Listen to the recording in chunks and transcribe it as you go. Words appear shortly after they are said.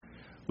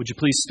Would you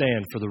please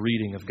stand for the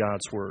reading of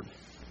God's Word?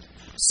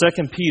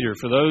 2 Peter,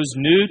 for those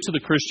new to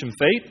the Christian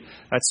faith,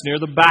 that's near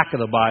the back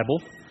of the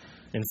Bible.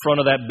 In front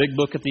of that big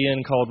book at the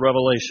end called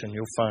Revelation,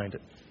 you'll find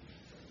it.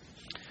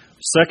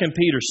 2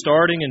 Peter,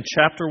 starting in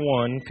chapter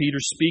 1, Peter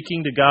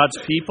speaking to God's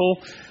people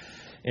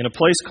in a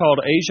place called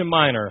Asia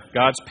Minor.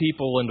 God's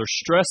people under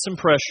stress and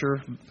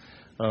pressure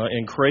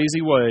in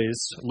crazy ways.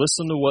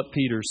 Listen to what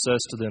Peter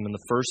says to them in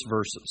the first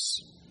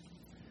verses.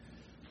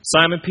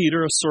 Simon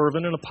Peter, a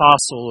servant and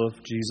apostle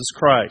of Jesus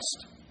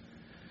Christ,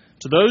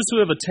 to those who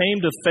have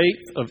attained a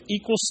faith of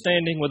equal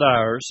standing with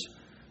ours,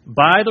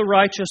 by the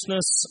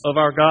righteousness of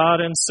our God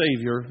and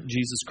Savior,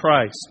 Jesus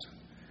Christ.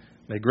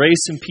 May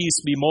grace and peace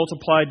be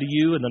multiplied to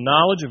you in the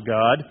knowledge of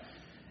God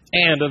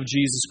and of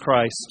Jesus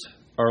Christ,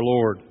 our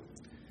Lord.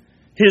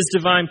 His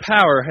divine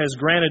power has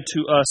granted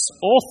to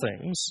us all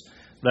things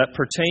that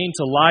pertain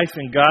to life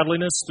and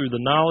godliness through the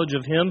knowledge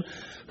of Him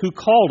who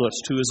called us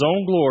to His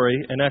own glory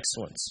and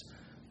excellence,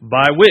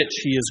 by which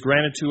He has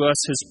granted to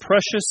us His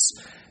precious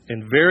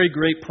and very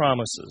great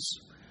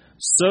promises,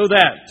 so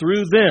that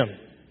through them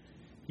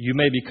you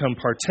may become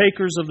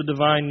partakers of the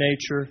divine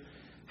nature,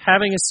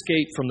 having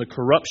escaped from the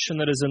corruption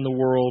that is in the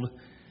world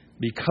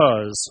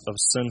because of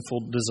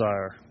sinful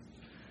desire.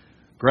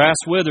 Grass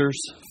withers,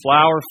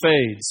 flower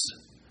fades,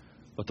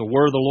 but the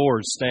word of the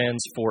Lord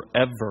stands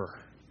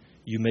forever.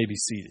 You may be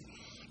seated.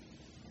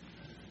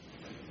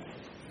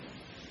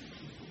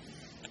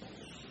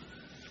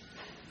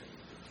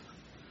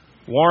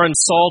 Warren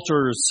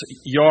Salter's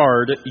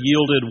yard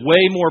yielded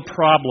way more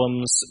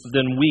problems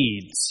than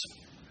weeds,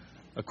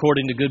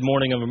 according to Good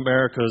Morning of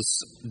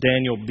America's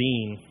Daniel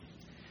Bean.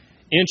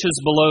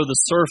 Inches below the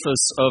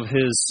surface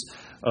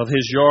of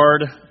his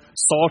yard,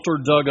 Salter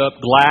dug up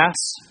glass,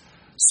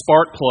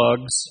 spark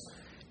plugs,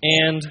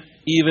 and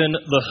even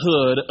the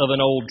hood of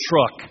an old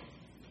truck.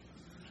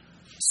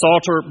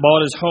 Salter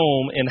bought his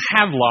home in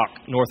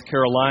Havelock, North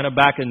Carolina,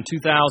 back in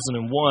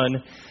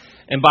 2001,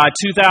 and by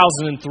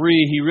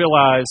 2003 he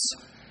realized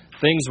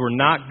things were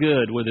not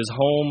good with his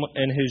home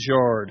and his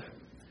yard.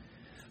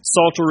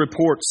 Salter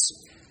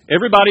reports,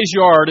 everybody's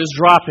yard is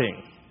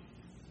dropping.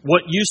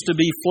 What used to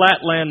be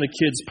flat land the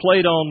kids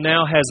played on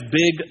now has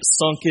big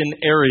sunken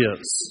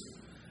areas.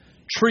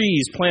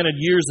 Trees planted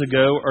years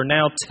ago are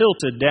now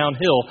tilted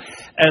downhill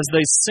as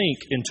they sink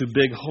into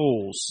big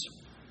holes.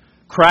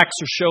 Cracks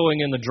are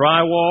showing in the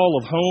drywall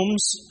of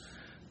homes,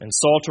 and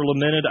Salter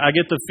lamented, I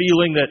get the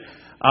feeling that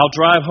I'll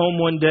drive home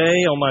one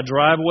day on my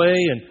driveway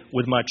and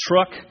with my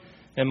truck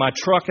and my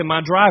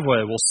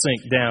driveway will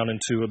sink down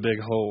into a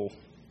big hole.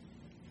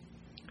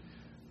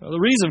 Now, the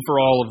reason for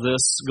all of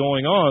this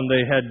going on,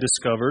 they had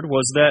discovered,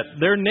 was that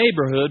their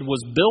neighborhood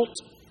was built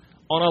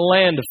on a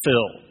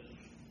landfill.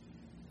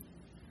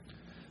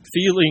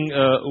 Feeling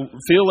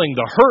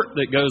the hurt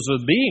that goes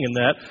with being in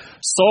that,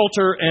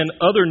 Salter and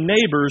other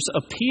neighbors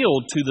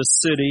appealed to the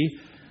city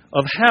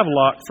of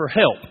Havelock for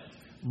help,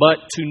 but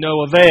to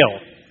no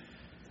avail.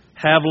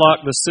 Havelock,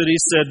 the city,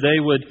 said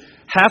they would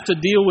have to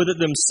deal with it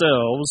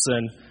themselves,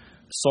 and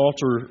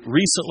Salter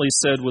recently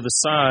said with a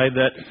sigh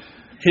that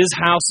his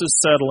house is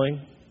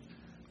settling,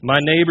 my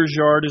neighbor's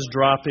yard is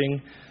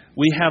dropping,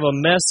 we have a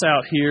mess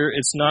out here,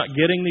 it's not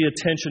getting the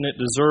attention it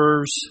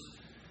deserves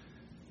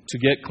to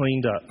get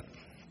cleaned up.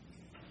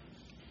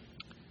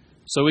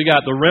 So we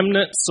got the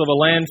remnants of a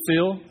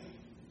landfill,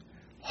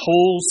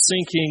 holes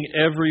sinking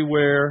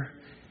everywhere,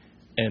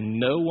 and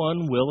no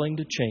one willing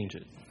to change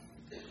it.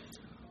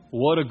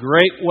 What a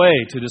great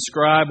way to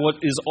describe what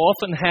is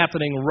often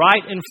happening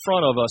right in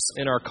front of us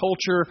in our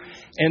culture,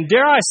 and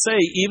dare I say,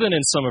 even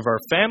in some of our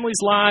families'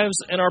 lives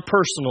and our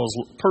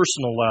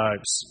personal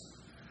lives.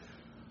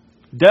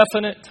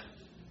 Definite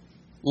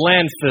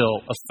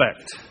landfill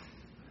effect.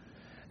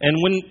 And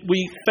when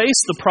we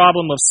face the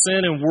problem of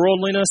sin and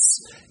worldliness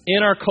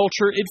in our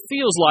culture, it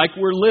feels like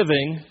we're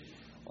living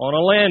on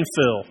a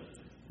landfill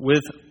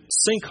with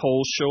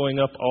sinkholes showing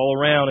up all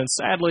around. And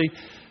sadly,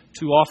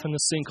 too often the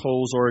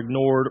sinkholes are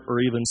ignored or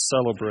even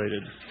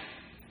celebrated.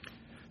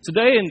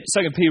 Today in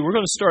 2 Peter, we're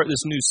going to start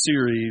this new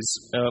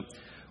series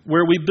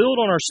where we build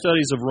on our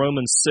studies of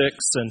Romans 6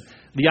 and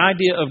the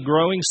idea of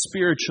growing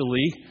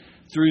spiritually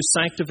through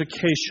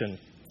sanctification.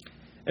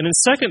 And in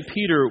 2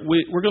 Peter,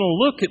 we're going to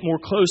look at more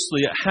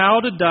closely at how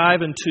to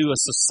dive into a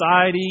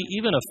society,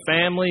 even a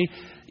family,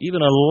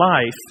 even a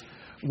life,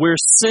 where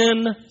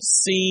sin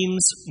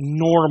seems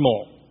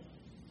normal.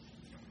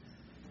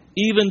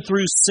 Even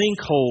through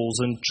sinkholes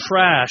and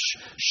trash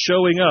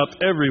showing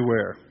up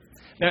everywhere.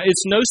 Now,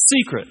 it's no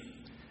secret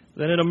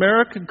that in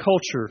American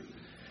culture,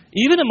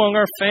 even among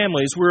our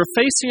families, we're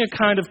facing a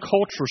kind of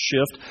cultural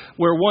shift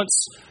where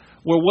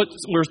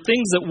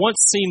things that once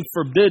seemed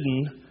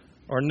forbidden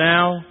are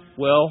now,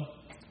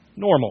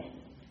 normal.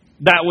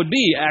 That would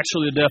be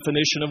actually the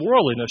definition of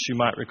worldliness, you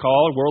might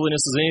recall.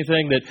 Worldliness is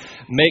anything that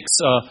makes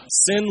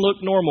sin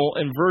look normal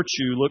and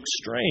virtue look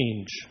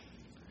strange.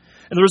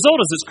 And the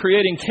result is it's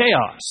creating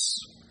chaos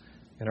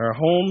in our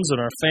homes, in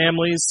our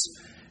families,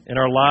 in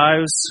our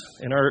lives,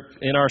 in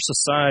our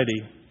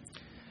society.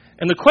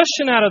 And the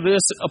question out of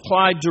this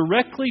applied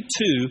directly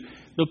to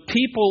the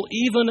people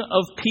even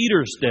of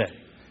Peter's day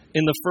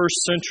in the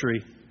first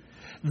century.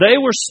 They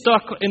were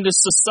stuck in this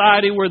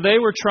society where they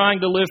were trying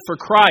to live for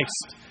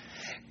Christ.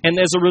 And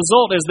as a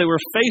result, as they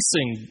were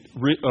facing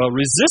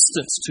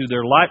resistance to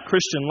their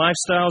Christian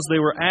lifestyles, they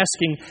were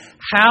asking,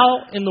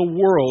 how in the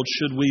world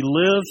should we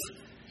live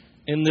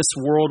in this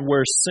world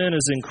where sin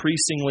is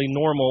increasingly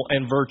normal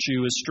and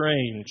virtue is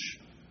strange?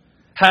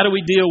 How do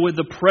we deal with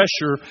the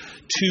pressure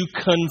to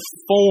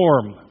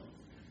conform?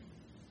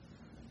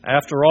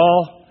 After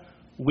all,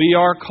 we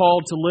are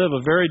called to live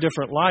a very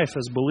different life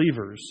as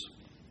believers.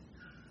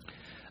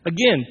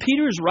 Again,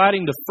 Peter is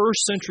writing to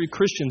first century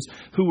Christians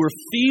who were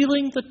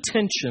feeling the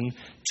tension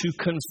to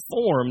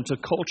conform to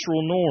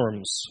cultural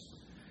norms.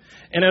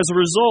 And as a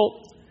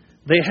result,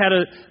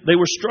 they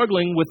were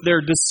struggling with their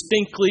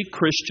distinctly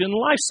Christian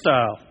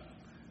lifestyle.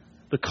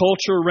 The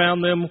culture around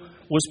them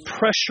was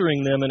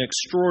pressuring them in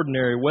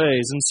extraordinary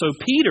ways. And so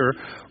Peter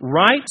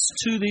writes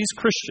to these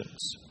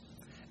Christians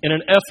in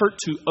an effort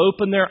to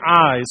open their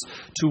eyes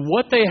to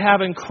what they have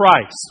in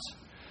Christ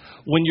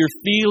when you're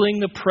feeling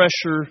the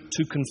pressure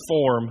to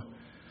conform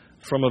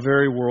from a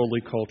very worldly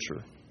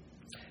culture.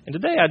 And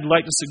today I'd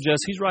like to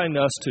suggest he's writing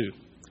to us too,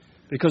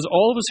 because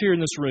all of us here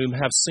in this room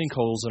have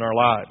sinkholes in our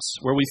lives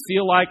where we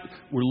feel like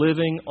we're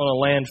living on a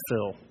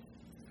landfill.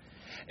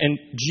 And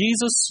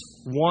Jesus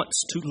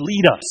wants to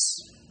lead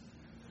us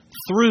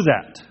through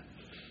that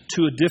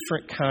to a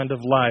different kind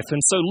of life.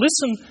 And so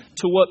listen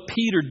to what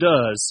Peter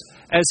does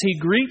as he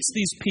greets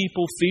these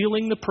people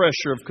feeling the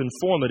pressure of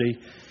conformity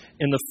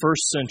in the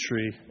first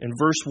century. In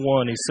verse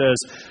 1, he says,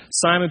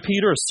 Simon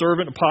Peter, a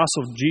servant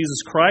apostle of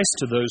Jesus Christ,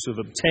 to those who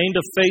have obtained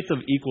a faith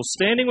of equal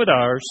standing with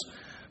ours,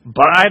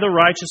 by the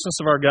righteousness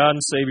of our God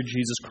and Savior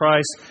Jesus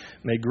Christ,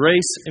 may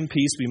grace and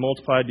peace be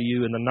multiplied to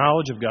you in the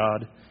knowledge of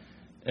God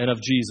and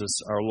of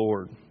Jesus our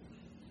Lord.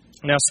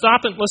 Now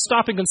let's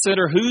stop and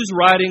consider who's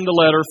writing the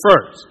letter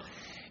first.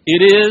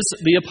 It is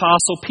the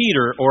Apostle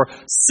Peter, or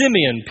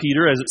Simeon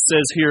Peter, as it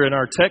says here in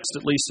our text,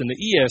 at least in the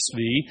ESV.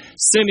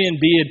 Simeon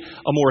being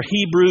a more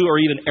Hebrew or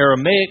even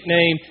Aramaic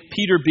name,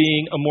 Peter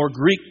being a more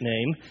Greek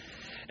name.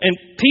 And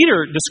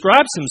Peter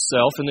describes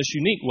himself in this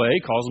unique way.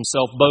 He calls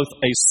himself both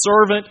a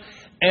servant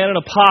and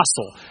an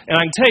apostle. And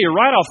I can tell you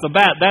right off the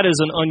bat, that is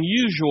an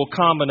unusual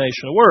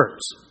combination of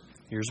words.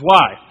 Here's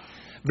why.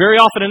 Very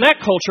often in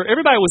that culture,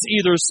 everybody was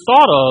either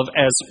thought of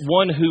as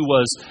one who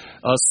was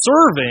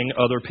serving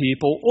other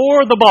people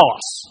or the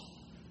boss.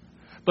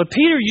 But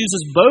Peter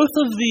uses both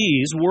of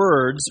these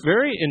words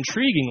very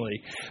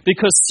intriguingly,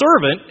 because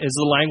servant is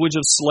the language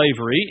of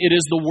slavery. It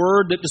is the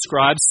word that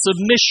describes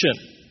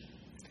submission.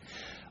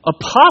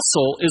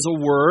 Apostle is a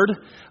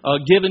word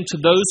given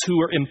to those who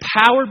are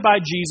empowered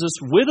by Jesus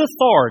with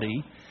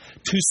authority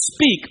to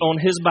speak on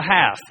his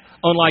behalf.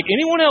 Unlike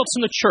anyone else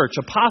in the church,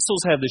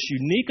 apostles have this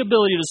unique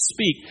ability to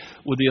speak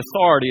with the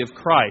authority of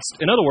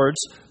Christ. In other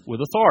words, with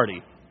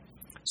authority.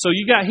 So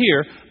you got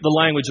here the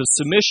language of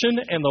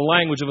submission and the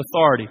language of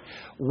authority.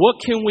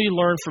 What can we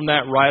learn from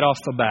that right off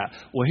the bat?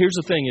 Well, here's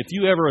the thing. If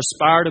you ever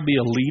aspire to be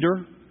a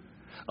leader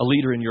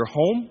in your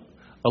home,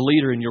 a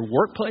leader in your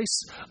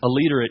workplace, a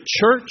leader at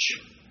church,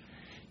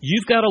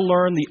 you've got to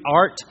learn the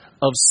art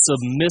of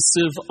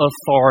submissive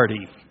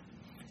authority.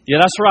 Yeah,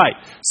 that's right.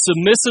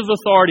 Submissive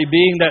authority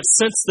being that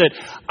sense that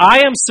I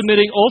am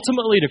submitting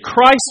ultimately to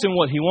Christ and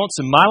what he wants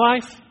in my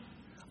life.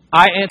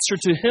 I answer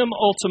to him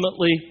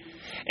ultimately.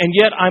 And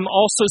yet I'm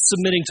also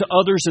submitting to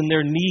others and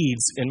their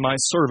needs in my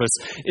service.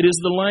 It is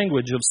the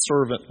language of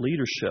servant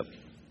leadership.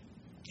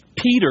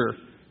 Peter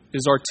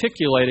is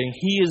articulating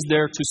he is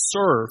there to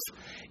serve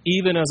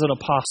even as an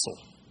apostle.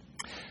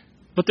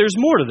 But there's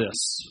more to this,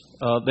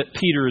 that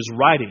Peter is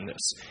writing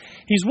this.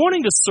 He's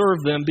wanting to serve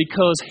them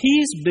because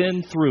he's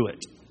been through it.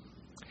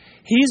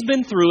 He's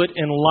been through it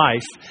in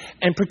life,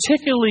 and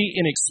particularly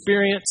in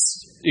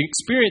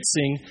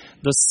experiencing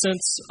the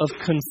sense of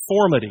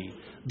conformity,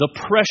 the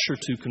pressure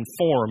to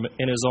conform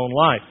in his own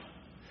life.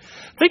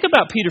 Think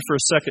about Peter for a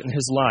second in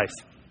his life.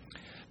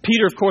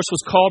 Peter, of course, was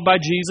called by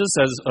Jesus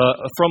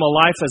from a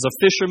life as a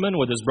fisherman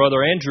with his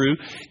brother Andrew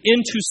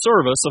into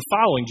service of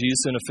following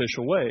Jesus in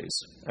official ways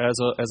as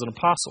an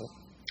apostle.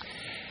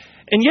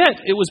 And yet,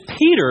 it was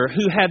Peter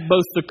who had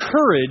both the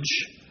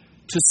courage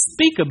to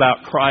speak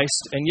about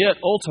Christ and yet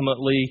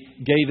ultimately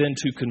gave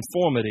into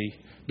conformity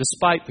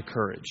despite the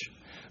courage.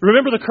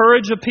 Remember the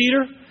courage of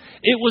Peter?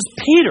 It was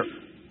Peter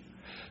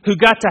who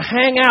got to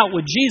hang out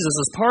with Jesus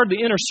as part of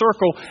the inner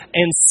circle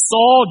and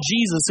saw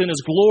Jesus in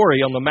his glory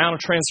on the Mount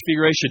of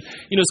Transfiguration.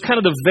 You know, it's kind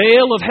of the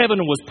veil of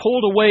heaven was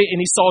pulled away and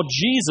he saw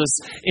Jesus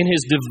in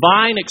his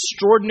divine,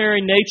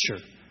 extraordinary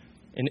nature.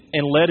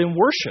 And led in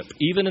worship,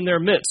 even in their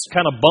midst,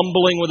 kind of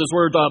bumbling with his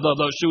word,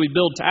 should we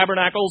build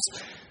tabernacles?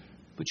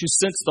 But you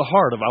sense the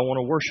heart of, I want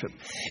to worship.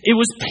 It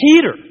was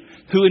Peter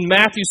who in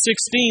Matthew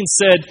 16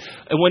 said,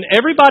 when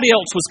everybody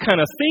else was kind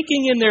of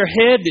thinking in their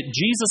head that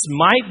Jesus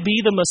might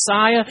be the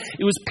Messiah,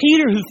 it was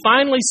Peter who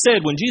finally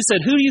said, when Jesus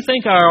said, who do you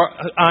think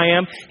I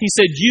am? He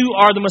said, you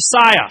are the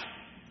Messiah,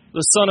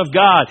 the Son of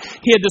God.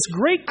 He had this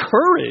great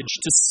courage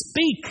to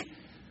speak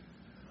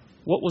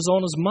what was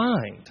on his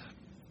mind.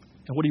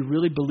 and what he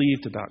really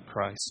believed about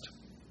Christ.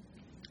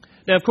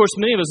 Now, of course,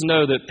 many of us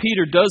know that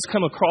Peter does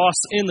come across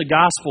in the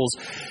Gospels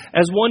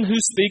as one who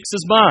speaks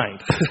his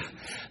mind.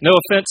 No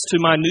offense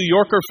to my New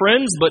Yorker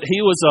friends, but he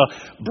was a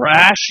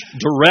brash,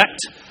 direct,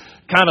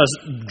 kind of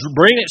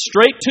bring it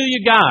straight to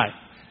you guy.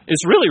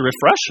 It's really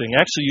refreshing.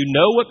 Actually, you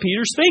know what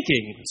Peter's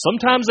thinking.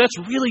 Sometimes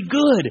that's really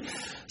good.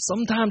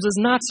 Sometimes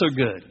it's not so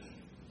good.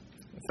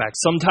 In fact,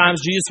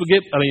 sometimes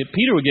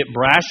Peter would get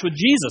brash with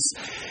Jesus.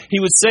 He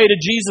would say to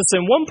Jesus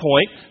at one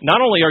point, not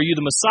only are you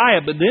the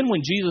Messiah, but then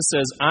when Jesus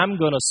says, I'm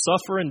going to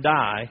suffer and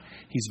die,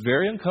 he's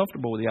very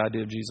uncomfortable with the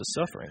idea of Jesus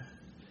suffering.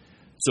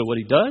 So what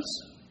he does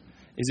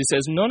is he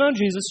says, no,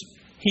 Jesus.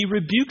 He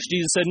rebukes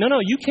Jesus, said, no,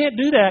 you can't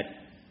do that.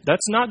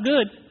 That's not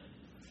good.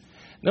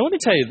 Now let me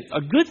tell you,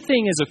 a good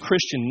thing as a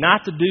Christian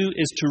not to do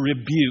is to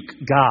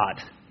rebuke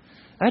God.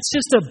 That's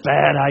just a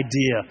bad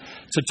idea,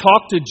 to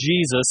talk to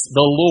Jesus,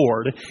 the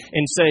Lord,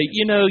 and say,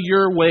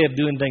 your way of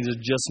doing things is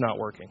just not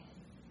working.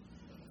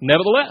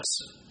 Nevertheless,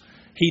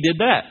 he did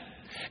that.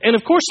 And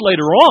of course,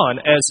 later on,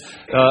 as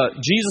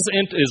Jesus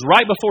is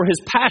right before his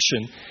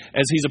passion,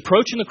 as he's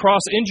approaching the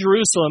cross in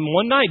Jerusalem,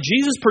 one night,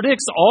 Jesus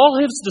predicts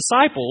all his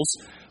disciples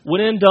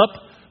would end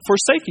up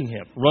forsaking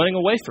him, running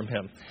away from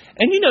him.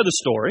 And you know the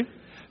story.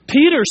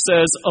 Peter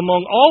says,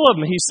 among all of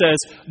them, he says,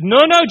 no,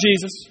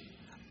 Jesus,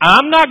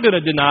 I'm not going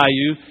to deny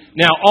you.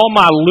 Now, all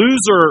my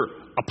loser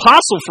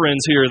apostle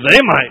friends here, they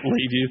might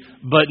leave you,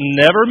 but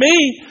never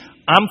me.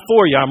 I'm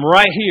for you. I'm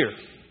right here.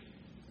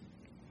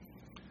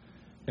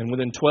 And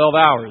within 12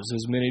 hours,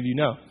 as many of you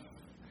know,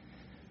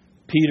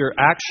 Peter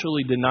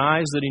actually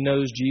denies that he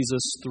knows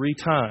Jesus 3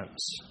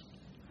 times.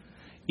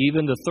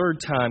 Even the third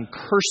time,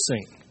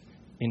 cursing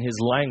in his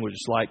language,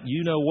 like,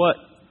 you know what?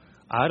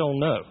 I don't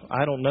know.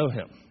 I don't know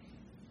him.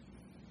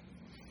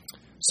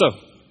 So,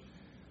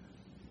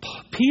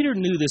 Peter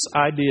knew this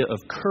idea of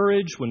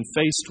courage when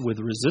faced with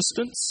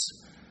resistance,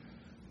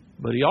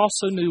 but he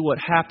also knew what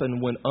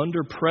happened when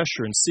under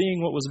pressure and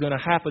seeing what was going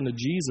to happen to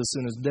Jesus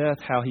in his death,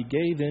 how he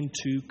gave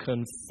into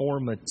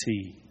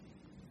conformity.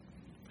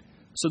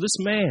 So this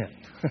man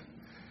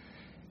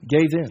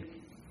gave in.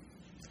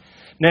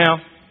 Now,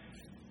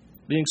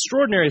 the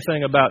extraordinary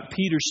thing about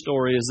Peter's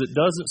story is it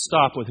doesn't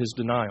stop with his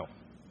denial.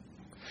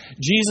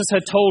 Jesus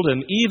had told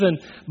him, even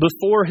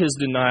before his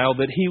denial,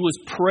 that he was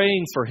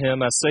praying for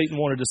him as Satan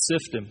wanted to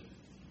sift him.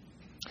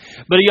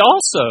 But he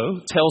also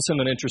tells him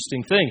an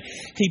interesting thing.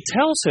 He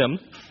tells him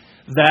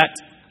that,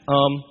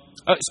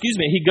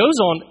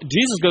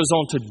 Jesus goes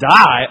on to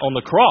die on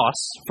the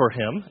cross for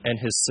him and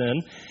his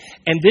sin,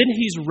 and then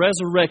he's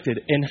resurrected.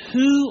 And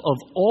who of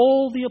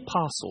all the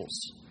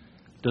apostles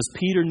does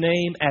Peter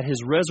name at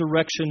his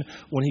resurrection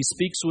when he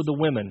speaks with the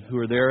women who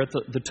are there at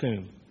the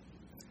tomb?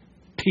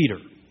 Peter.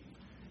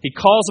 He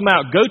calls him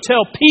out, go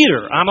tell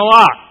Peter I'm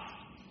alive.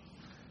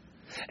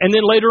 And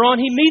then later on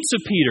he meets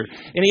with Peter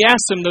and he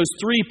asks him those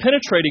 3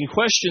 penetrating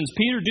questions.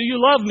 Peter, do you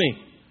love me?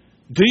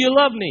 Do you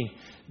love me?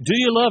 Do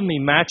you love me?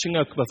 Matching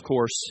up, of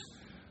course,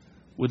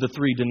 with the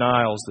 3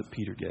 denials that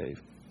Peter gave.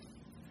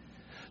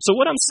 So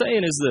what I'm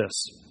saying is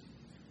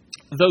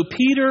this. Though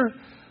Peter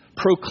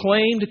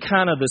proclaimed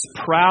kind of this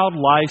proud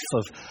life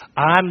of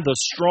I'm the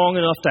strong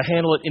enough to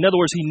handle it. In other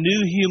words, he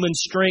knew human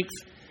strength.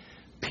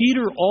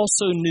 Peter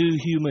also knew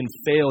human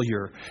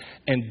failure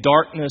and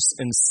darkness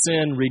and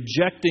sin,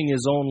 rejecting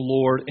his own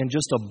Lord in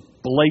just a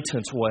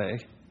blatant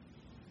way.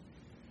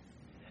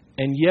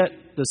 And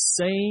yet the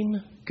same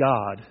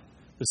God,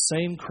 the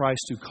same Christ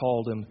who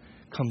called him,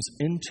 comes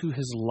into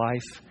his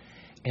life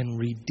and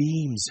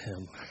redeems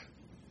him.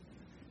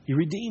 He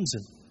redeems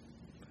him.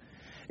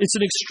 It's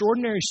an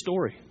extraordinary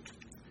story.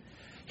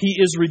 He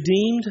is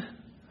redeemed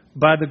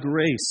by the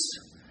grace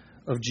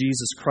of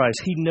Jesus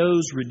Christ. He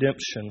knows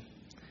redemption.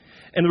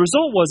 And the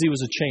result was he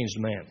was a changed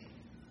man.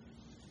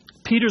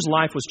 Peter's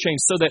life was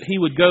changed so that he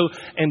would go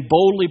and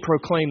boldly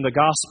proclaim the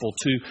gospel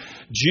to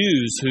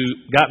Jews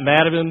who got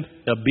mad at him,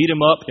 beat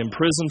him up,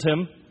 imprisoned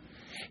him.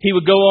 He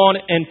would go on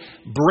and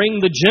bring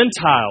the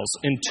Gentiles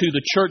into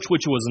the church,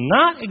 which was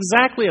not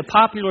exactly a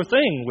popular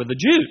thing with the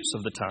Jews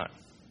of the time.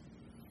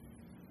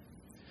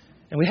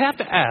 And we have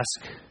to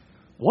ask,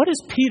 what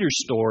is Peter's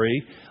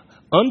story,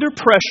 under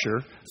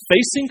pressure,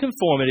 facing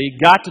conformity,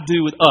 got to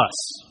do with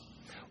us?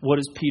 What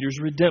has Peter's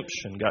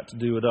redemption got to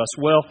do with us?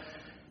 Well,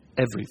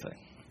 everything.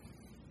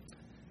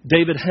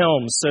 David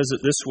Helms says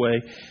it this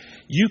way,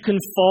 you can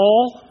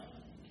fall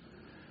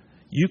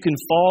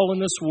in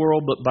this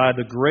world, but by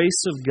the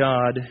grace of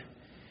God,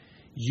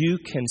 you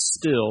can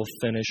still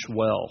finish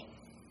well.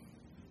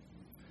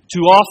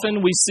 Too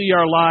often we see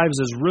our lives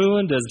as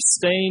ruined, as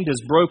stained,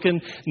 as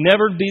broken,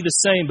 never be the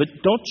same. But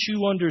don't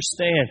you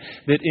understand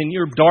that in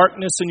your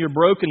darkness and your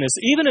brokenness,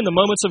 even in the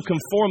moments of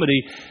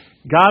conformity,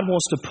 God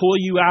wants to pull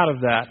you out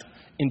of that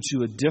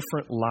into a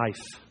different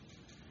life,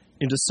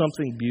 into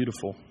something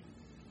beautiful.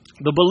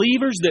 The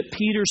believers that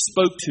Peter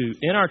spoke to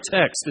in our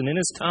text and in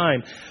his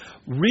time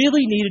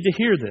really needed to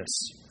hear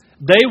this.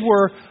 They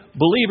were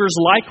believers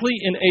likely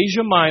in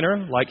Asia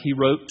Minor, like he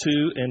wrote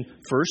to in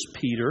 1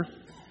 Peter,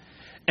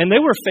 and they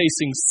were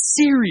facing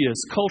serious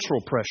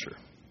cultural pressure.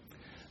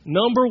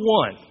 Number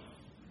one,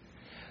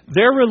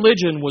 Their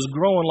religion was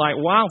growing like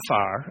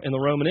wildfire in the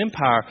Roman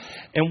Empire.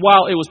 And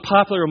while it was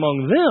popular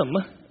among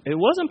them, it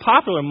wasn't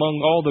popular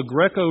among all the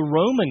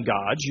Greco-Roman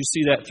gods. You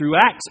see that through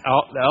Acts,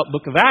 the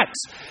book of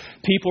Acts.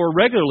 People are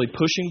regularly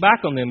pushing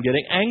back on them,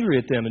 getting angry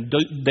at them. And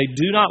they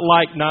do not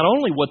like not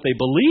only what they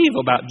believe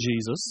about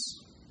Jesus,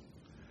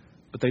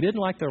 but they didn't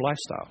like their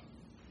lifestyle.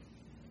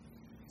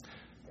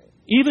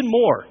 Even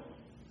more,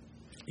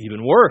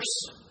 even worse,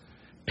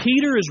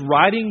 Peter is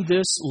writing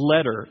this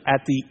letter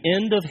at the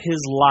end of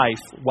his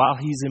life while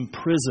he's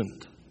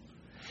imprisoned.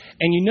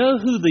 And you know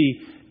who the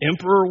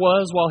emperor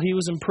was while he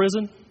was in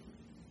prison?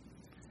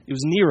 It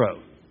was Nero.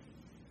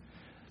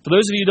 For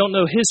those of you who don't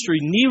know history,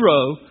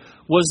 Nero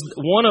was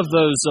one of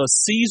those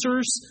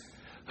Caesars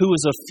who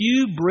was a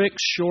few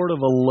bricks short of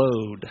a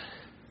load.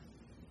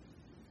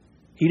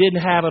 He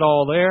didn't have it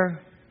all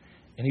there,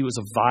 and he was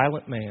a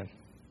violent man.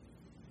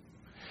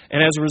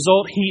 And as a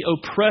result, he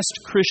oppressed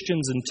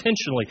Christians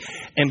intentionally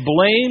and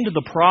blamed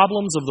the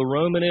problems of the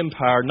Roman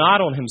Empire not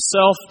on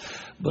himself,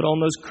 but on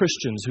those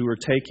Christians who were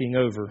taking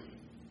over.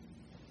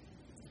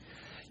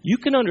 You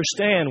can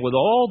understand with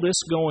all this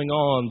going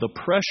on, the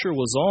pressure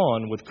was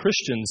on with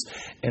Christians,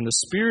 and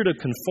the spirit of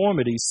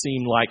conformity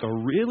seemed like a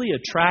really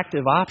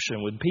attractive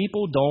option when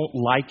people don't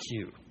like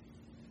you.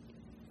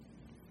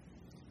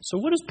 So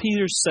what does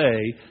Peter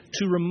say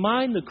to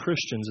remind the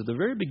Christians at the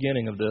very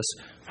beginning of this,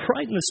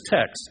 right in this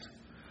text?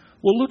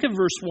 Well, look at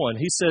verse 1.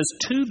 He says,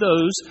 "To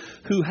those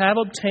who have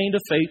obtained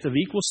a faith of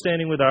equal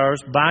standing with ours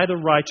by the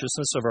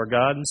righteousness of our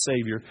God and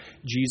Savior,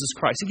 Jesus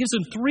Christ." He gives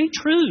them three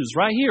truths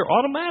right here,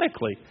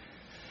 automatically.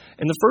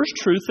 And the first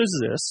truth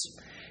is this.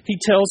 He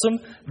tells them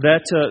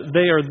that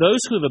they are those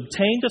who have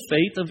obtained a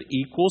faith of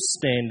equal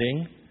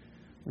standing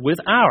with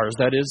ours.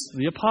 That is,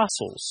 the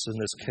apostles in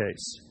this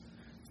case.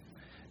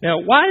 Now,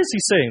 why is he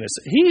saying this?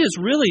 He is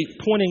really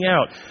pointing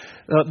out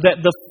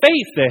that the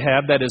faith they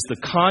have, that is the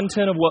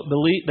content of what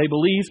they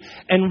believe,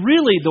 and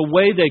really the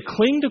way they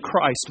cling to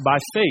Christ by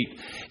faith,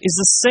 is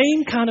the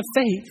same kind of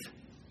faith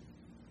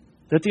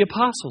that the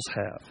apostles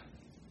have.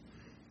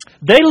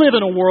 They live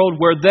in a world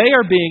where they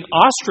are being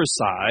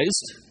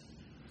ostracized.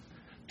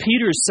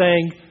 Peter is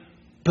saying,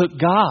 but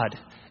God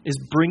is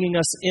bringing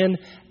us in,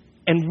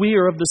 and we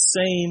are of the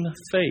same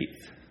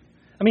faith.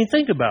 I mean,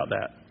 think about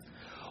that.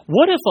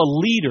 What if a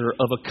leader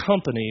of a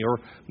company, or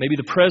maybe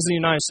the President of the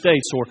United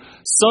States, or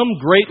some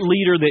great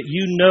leader that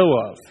you know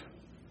of,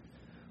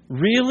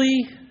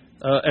 really,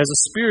 as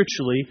a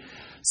spiritually,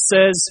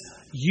 says,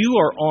 you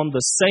are on the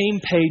same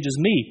page as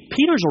me?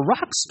 Peter's a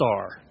rock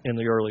star in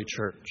the early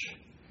church.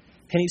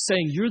 And he's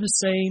saying, you're the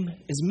same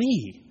as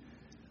me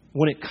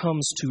when it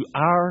comes to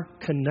our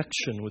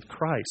connection with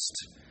Christ.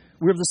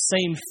 We're of the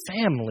same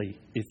family,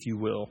 if you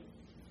will.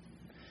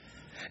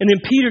 And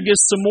then Peter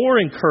gives some more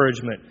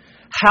encouragement,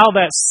 how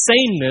that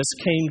sameness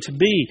came to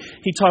be.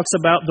 He talks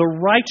about the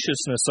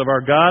righteousness of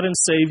our God and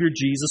Savior,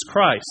 Jesus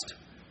Christ.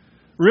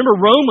 Remember,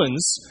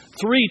 Romans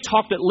 3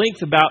 talked at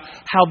length about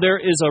how there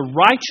is a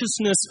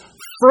righteousness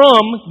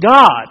from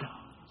God.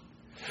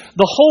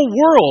 The whole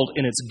world,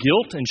 in its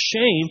guilt and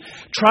shame,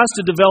 tries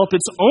to develop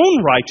its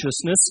own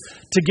righteousness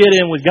to get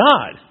in with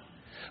God.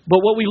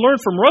 But what we learn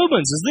from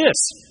Romans is this,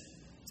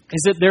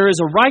 is that there is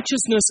a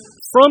righteousness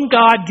from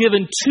God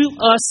given to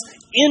us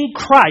in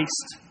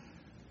Christ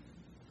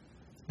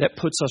that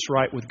puts us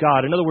right with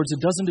God. In other words,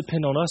 it doesn't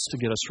depend on us to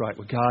get us right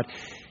with God.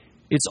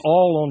 It's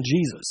all on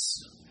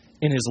Jesus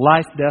in His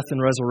life, death,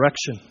 and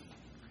resurrection.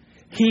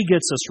 He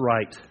gets us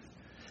right.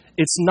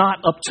 It's not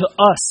up to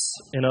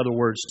us, in other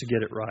words, to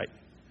get it right.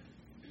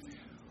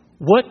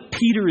 What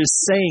Peter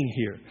is saying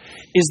here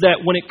is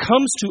that when it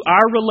comes to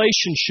our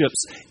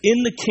relationships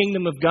in the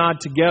kingdom of God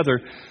together,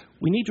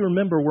 we need to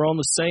remember we're on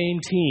the same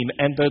team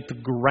and that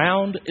the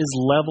ground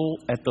is level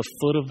at the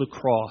foot of the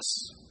cross.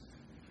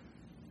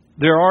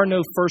 There are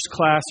no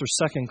first-class or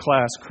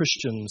second-class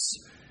Christians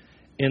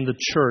in the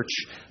church.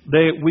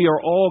 We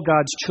are all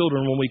God's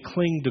children when we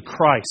cling to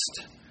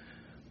Christ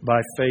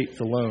by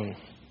faith alone.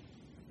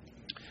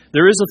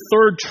 There is a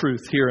third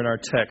truth here in our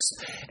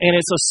text, and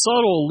it's a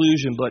subtle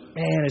allusion, but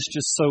man, it's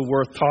just so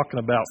worth talking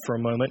about for a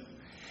moment.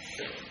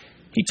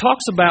 He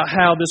talks about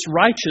how this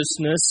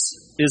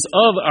righteousness is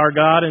of our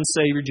God and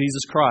Savior,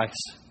 Jesus Christ.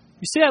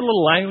 You see that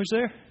little language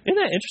there? Isn't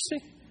that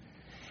interesting?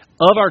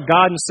 Of our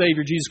God and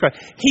Savior, Jesus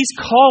Christ. He's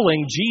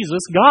calling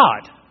Jesus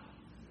God.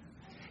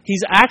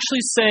 He's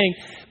actually saying,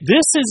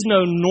 this is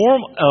no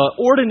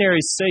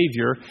ordinary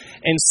Savior,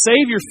 and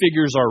Savior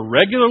figures are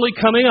regularly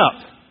coming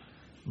up,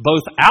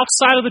 both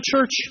outside of the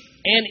church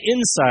and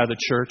inside of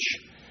the church.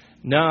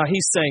 Now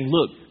he's saying,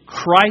 look,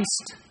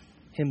 Christ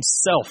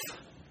Himself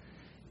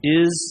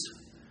is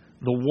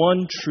the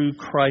one true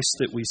Christ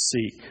that we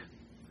seek.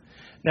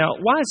 Now,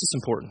 why is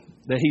this important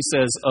that he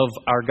says of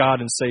our God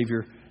and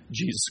Savior,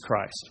 Jesus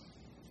Christ?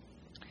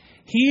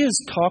 He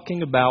is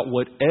talking about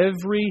what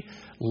every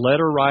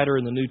letter writer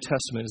in the New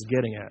Testament is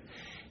getting at.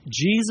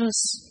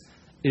 Jesus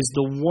is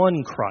the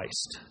one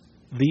Christ,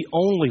 the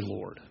only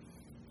Lord.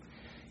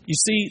 You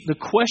see, the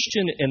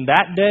question in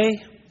that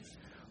day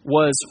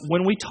was,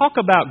 when we talk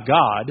about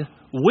God,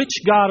 which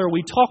God are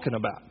we talking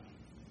about?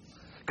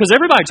 Because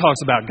everybody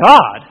talks about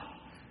God.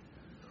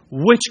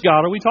 Which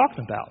God are we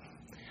talking about?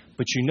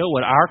 But you know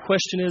what our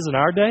question is in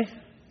our day?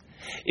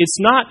 It's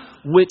not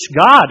which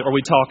God are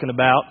we talking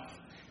about.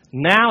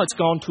 Now it's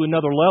gone to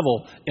another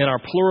level in our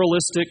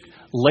pluralistic,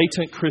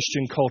 latent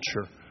Christian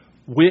culture.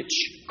 Which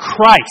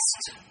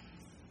Christ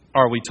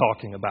are we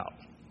talking about?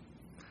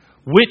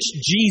 Which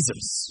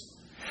Jesus?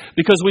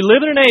 Because we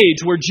live in an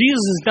age where Jesus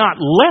is not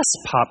less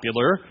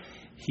popular,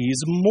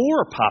 He's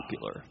more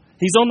popular.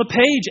 He's on the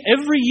page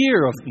every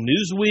year of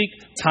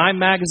Newsweek, Time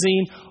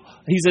Magazine.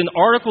 He's in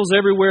articles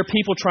everywhere,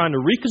 people trying to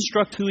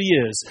reconstruct who He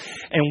is.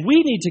 And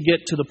we need to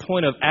get to the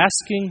point of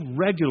asking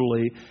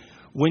regularly,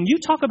 when you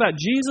talk about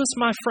Jesus,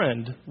 my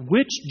friend,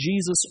 which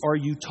Jesus are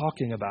you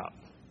talking about?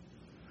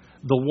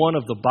 The one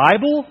of the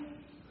Bible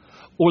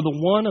or the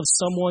one of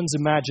someone's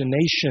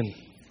imagination?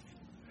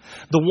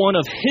 The one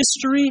of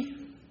history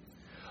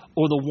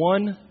or the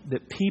one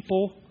that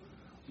people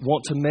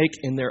want to make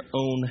in their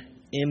own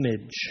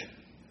image?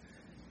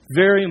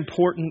 Very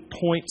important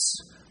points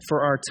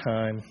for our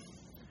time.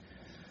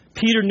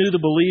 Peter knew the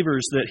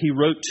believers that he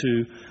wrote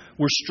to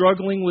were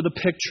struggling with a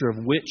picture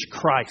of which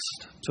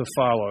Christ to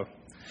follow.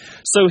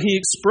 So he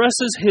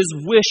expresses his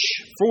wish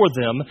for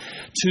them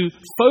to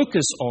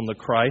focus on the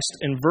Christ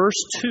in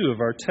verse 2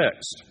 of our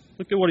text.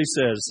 Look at what he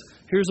says.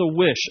 Here's a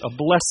wish, a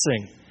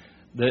blessing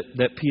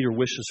that Peter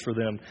wishes for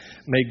them.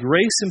 May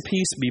grace and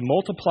peace be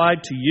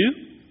multiplied to you,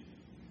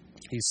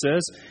 he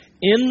says,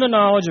 in the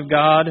knowledge of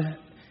God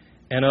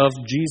and of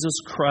Jesus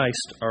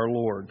Christ our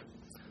Lord.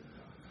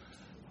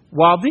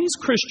 While these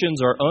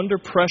Christians are under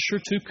pressure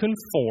to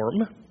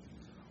conform,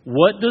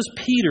 what does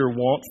Peter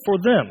want for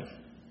them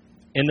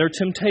in their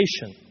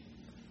temptation?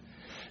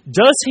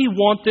 Does he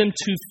want them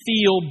to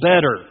feel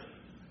better?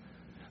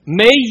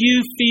 May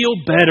you feel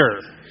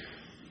better.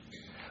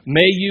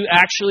 May you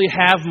actually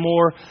have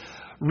more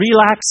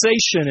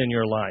relaxation in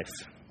your life.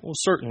 Well,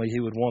 certainly he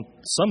would want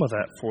some of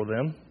that for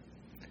them.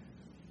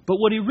 But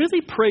what he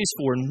really prays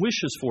for and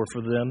wishes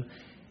for them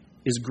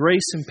is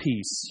grace and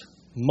peace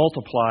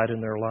multiplied in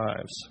their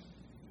lives.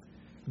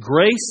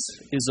 Grace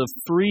is a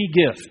free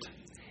gift.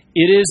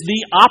 It is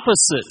the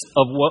opposite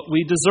of what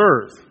we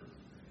deserve.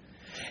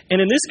 And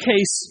in this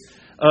case,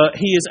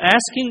 he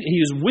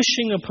is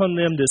wishing upon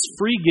them this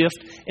free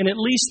gift in at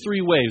least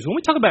three ways. When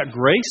we talk about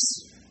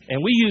grace,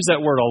 and we use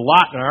that word a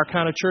lot in our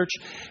kind of church,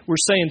 we're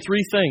saying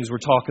three things. We're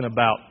talking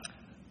about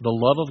the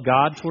love of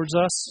God towards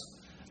us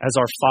as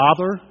our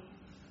Father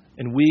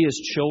and we as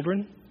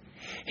children.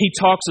 He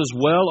talks as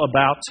well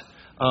about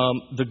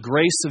the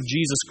grace of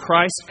Jesus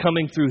Christ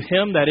coming through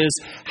Him. That is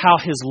how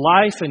His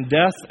life and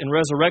death and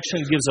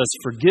resurrection gives us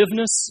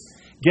forgiveness,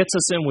 gets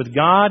us in with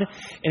God,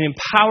 and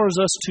empowers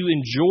us to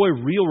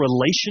enjoy real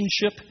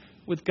relationship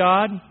with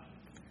God.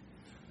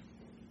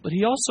 But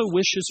He also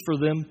wishes for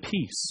them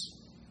peace.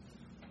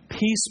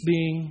 Peace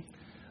being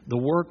the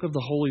work of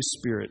the Holy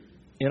Spirit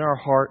in our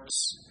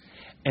hearts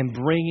and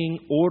bringing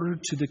order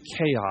to the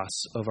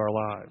chaos of our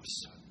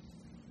lives.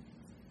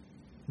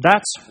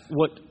 That's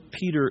what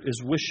Peter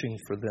is wishing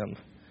for them.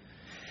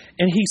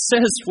 And he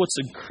says what's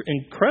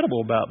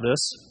incredible about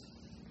this,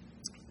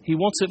 he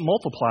wants it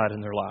multiplied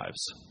in their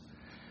lives.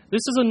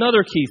 This is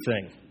another key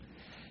thing.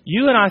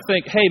 You and I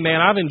think, hey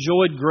man, I've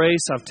enjoyed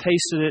grace, I've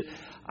tasted it,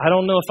 I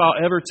don't know if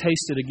I'll ever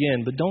taste it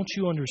again. But don't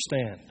you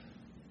understand?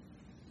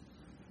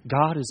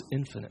 God is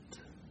infinite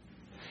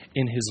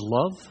in His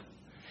love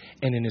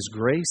and in His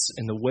grace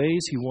and the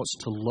ways He wants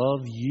to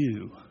love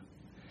you.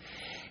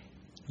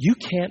 You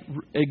can't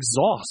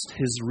exhaust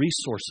His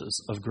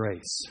resources of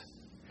grace.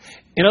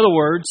 In other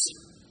words,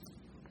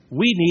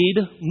 we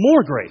need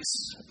more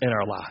grace in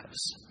our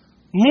lives,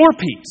 more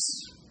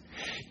peace.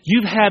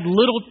 You've had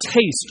little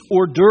taste,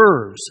 hors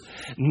d'oeuvres.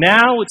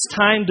 Now it's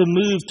time to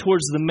move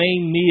towards the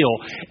main meal.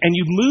 And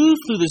you move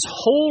through this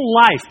whole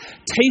life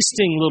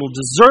tasting little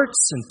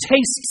desserts and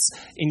tastes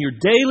in your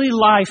daily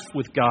life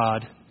with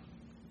God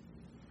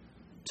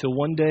till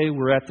one day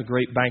we're at the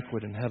great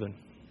banquet in heaven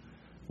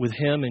with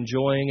Him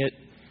enjoying it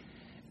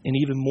in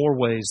even more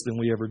ways than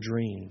we ever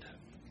dreamed.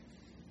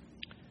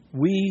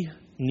 We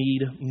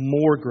need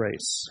more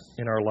grace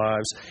in our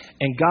lives,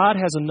 and God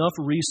has enough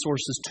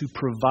resources to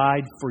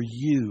provide for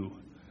you.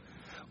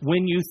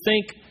 When you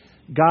think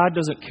God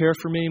doesn't care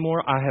for me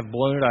anymore, I have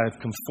blown it, I have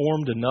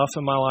conformed enough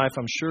in my life,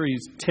 I'm sure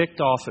He's ticked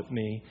off at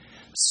me.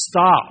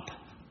 Stop.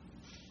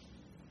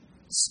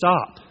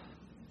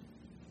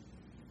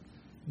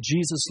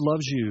 Jesus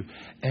loves you,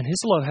 and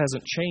His love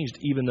hasn't changed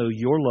even though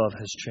your love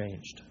has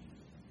changed.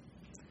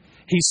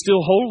 He's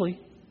still holy.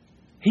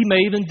 He may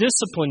even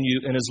discipline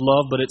you in His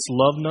love, but it's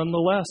love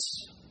nonetheless.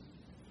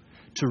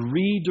 To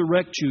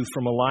redirect you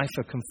from a life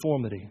of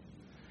conformity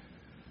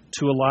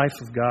to a life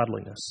of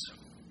godliness.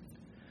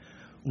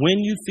 When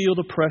you feel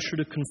the pressure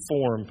to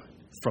conform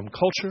from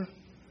culture,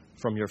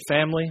 from your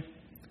family,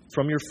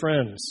 from your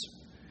friends,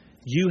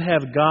 you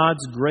have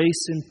God's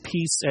grace and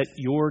peace at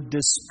your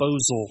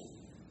disposal.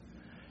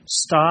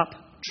 Stop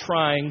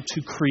trying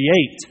to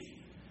create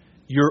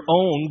your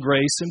own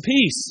grace and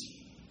peace.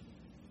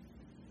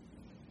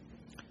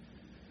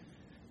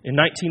 In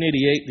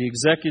 1988, the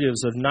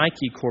executives of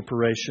Nike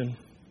Corporation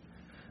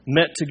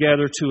met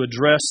together to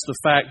address the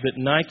fact that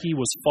Nike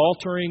was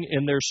faltering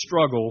in their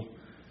struggle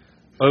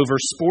over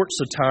sports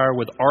attire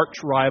with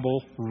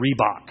arch-rival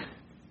Reebok.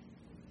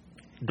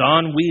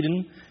 Don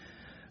Whedon,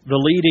 the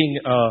leading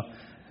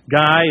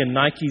guy in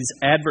Nike's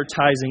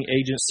advertising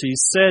agency,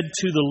 said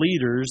to the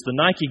leaders, the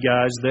Nike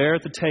guys there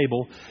at the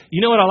table,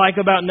 "You know what I like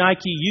about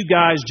Nike? You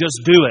guys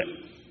just do it."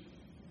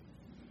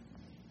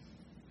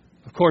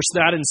 Of course,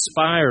 that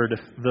inspired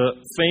the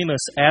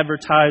famous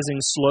advertising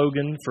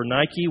slogan for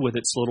Nike with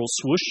its little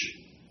swoosh.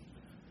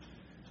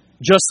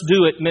 Just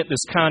do it meant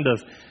this kind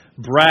of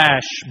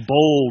brash,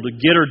 bold,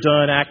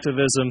 get-her-done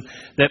activism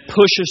that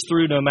pushes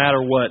through no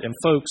matter what. And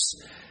folks,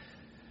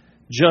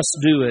 just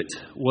do it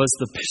was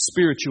the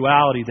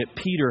spirituality that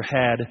Peter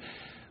had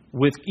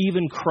with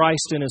even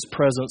Christ in His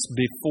presence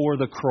before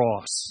the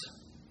cross.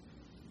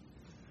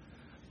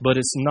 But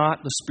it's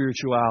not the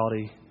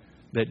spirituality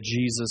that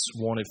Jesus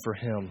wanted for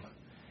Him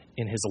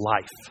in His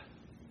life.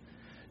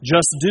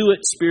 Just do it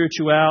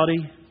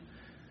spirituality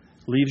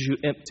leaves you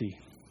empty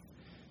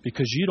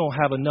because you don't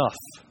have enough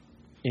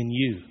in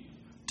you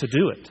to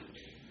do it.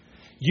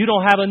 You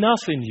don't have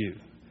enough in you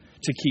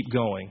to keep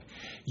going.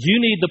 You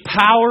need the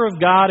power of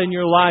God in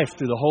your life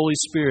through the Holy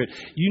Spirit.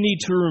 You need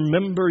to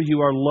remember you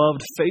are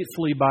loved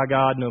faithfully by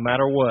God no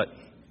matter what.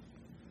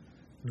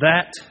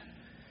 That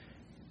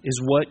is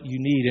what you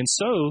need. And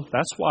so,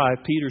 that's why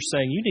Peter's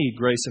saying you need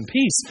grace and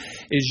peace,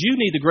 is you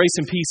need the grace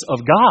and peace of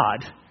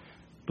God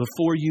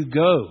before you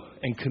go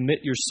and commit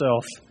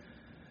yourself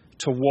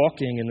to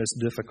walking in this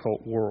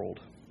difficult world.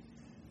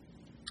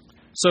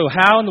 So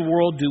how in the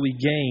world do we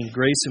gain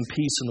grace and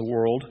peace in the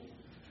world,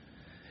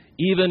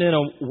 even in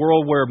a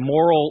world where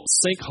moral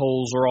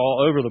sinkholes are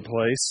all over the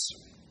place?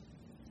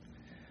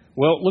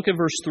 Well, look at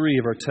verse 3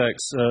 of our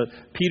text.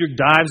 Peter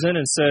dives in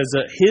and says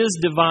that His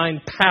divine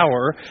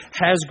power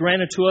has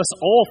granted to us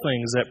all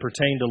things that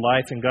pertain to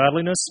life and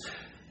godliness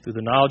through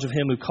the knowledge of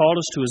Him who called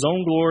us to His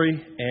own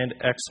glory and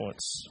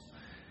excellence.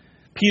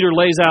 Peter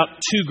lays out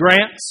two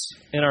grants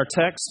in our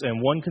text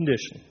and one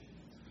condition.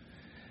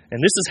 And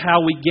this is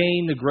how we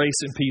gain the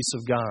grace and peace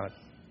of God.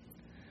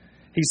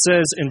 He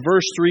says in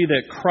verse 3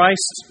 that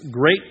Christ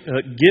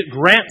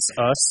grants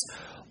us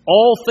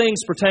all things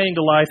pertaining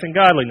to life and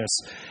godliness.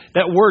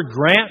 That word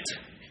grant,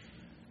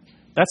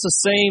 that's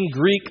the same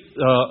Greek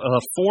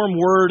form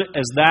word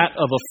as that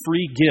of a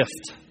free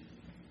gift.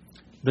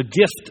 The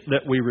gift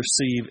that we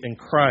receive in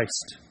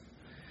Christ.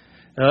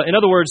 In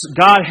other words,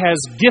 God has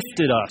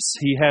gifted us.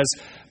 He has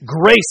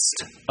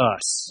graced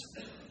us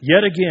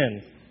yet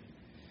again.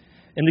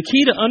 And the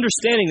key to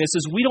understanding this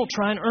is we don't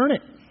try and earn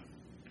it.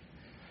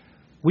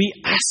 We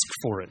ask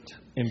for it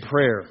in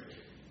prayer.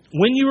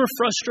 When you are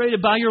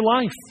frustrated by your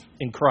life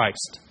in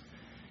Christ,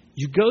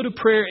 you go to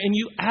prayer and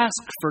you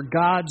ask for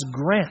God's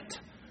grant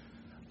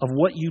of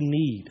what you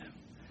need.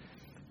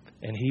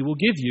 And He will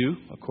give you,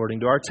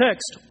 according to our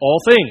text, all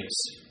things.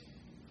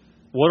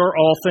 What are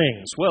all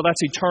things? Well,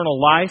 that's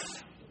eternal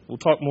life. We'll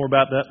talk more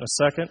about that in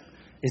a second.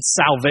 It's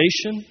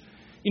salvation.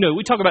 You know,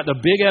 we talk about the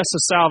big S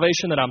of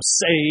salvation, that I'm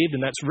saved,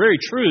 and that's very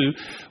true.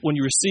 When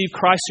you receive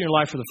Christ in your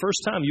life for the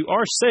first time, you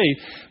are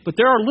saved. But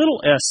there are little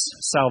s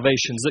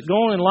salvations that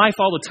go on in life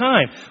all the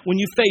time.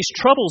 When you face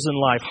troubles in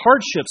life,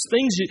 hardships,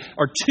 things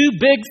are too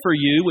big for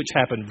you, which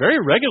happen very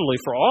regularly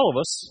for all of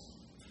us,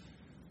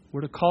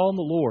 we're to call on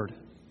the Lord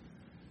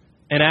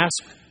and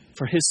ask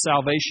for His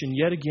salvation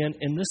yet again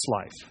in this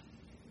life.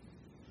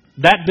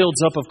 That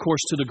builds up, of course,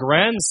 to the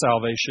grand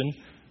salvation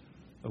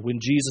when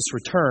Jesus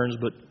returns,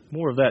 but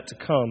more of that to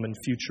come in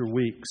future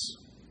weeks.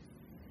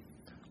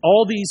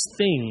 All these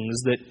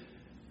things that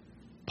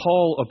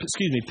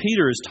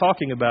Peter is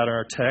talking about in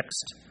our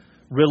text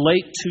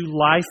relate to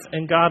life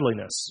and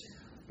godliness.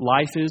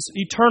 Life is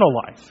eternal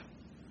life,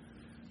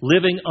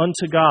 living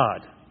unto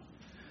God.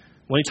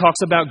 When he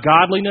talks about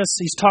godliness,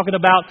 he's talking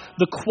about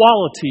the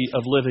quality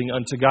of living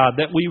unto God,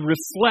 that we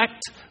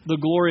reflect the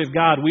glory of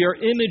God. We are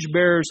image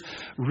bearers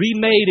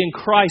remade in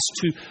Christ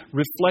to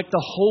reflect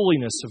the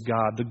holiness of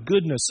God, the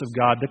goodness of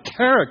God, the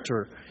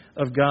character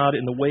of God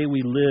in the way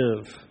we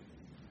live.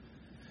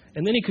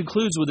 And then he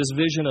concludes with this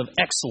vision of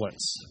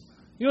excellence.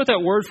 You know what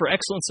that word for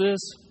excellence is?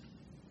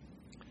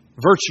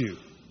 Virtue.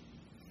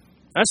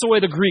 That's the way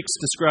the Greeks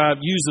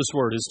use this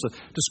word, is to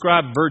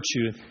describe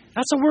virtue.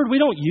 That's a word we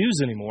don't use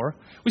anymore.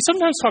 We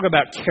sometimes talk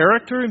about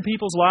character in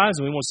people's lives,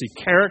 and we want to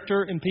see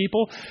character in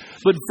people.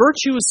 But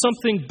virtue is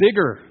something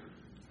bigger.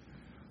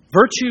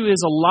 Virtue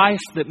is a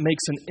life that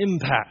makes an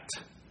impact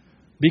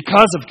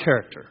because of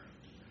character.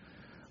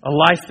 A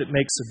life that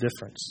makes a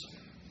difference.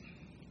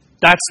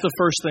 That's the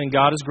first thing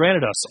God has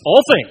granted us.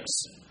 All things.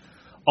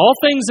 All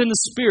things in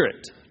the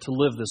Spirit to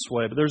live this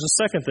way. But there's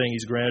a second thing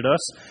He's granted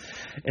us,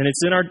 and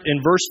it's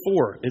in verse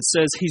 4. It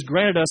says He's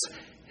granted us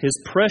His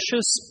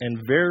precious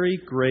and very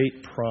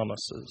great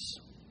promises.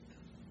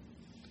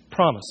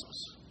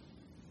 Promises.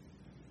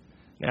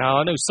 Now,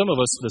 I know some of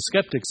us, the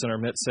skeptics in our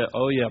midst, say,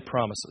 oh yeah,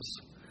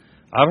 promises.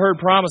 I've heard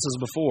promises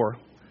before.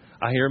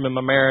 I hear them in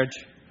my marriage,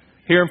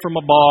 hear them from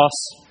my boss,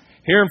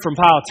 hear them from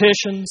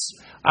politicians.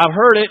 I've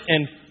heard it,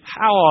 and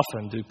how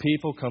often do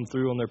people come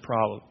through on their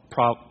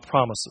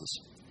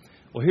promises?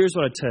 Well, here's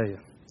what I tell you.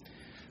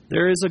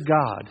 There is a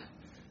God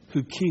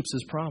who keeps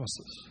His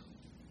promises.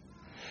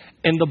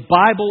 And the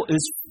Bible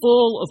is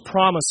full of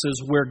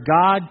promises where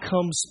God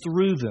comes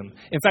through them.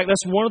 In fact,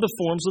 that's one of the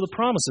forms of the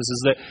promises,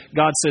 is that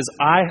God says,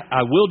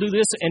 I will do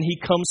this, and He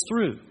comes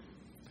through.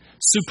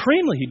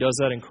 Supremely, He does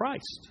that in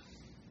Christ.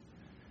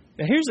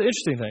 Now, here's the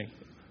interesting thing.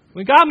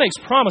 When God makes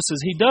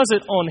promises, He does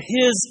it on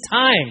His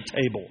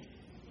timetable,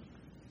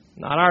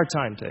 not our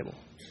timetable.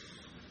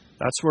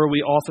 That's where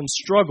we often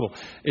struggle,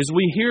 is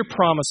we hear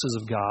promises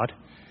of God,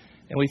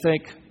 and we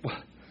think,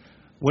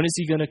 when is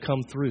He going to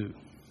come through?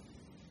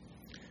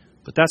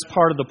 But that's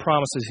part of the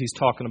promises He's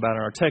talking about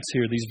in our text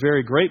here. These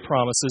very great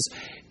promises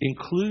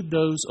include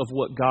those of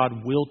what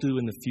God will do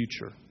in the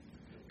future.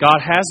 God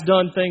has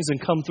done things and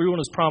come through on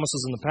His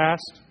promises in the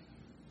past,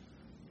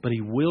 but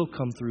He will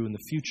come through in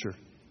the future.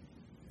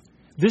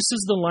 This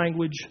is the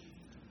language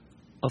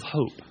of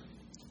hope.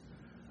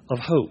 Of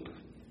hope.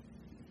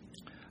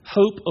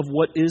 Hope of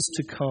what is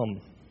to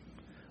come.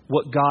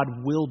 What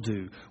God will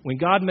do. When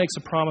God makes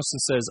a promise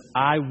and says,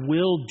 I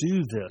will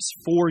do this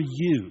for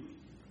you,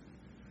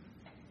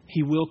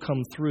 He will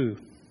come through.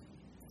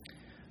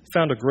 I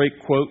found a great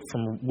quote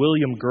from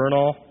William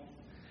Gurnall.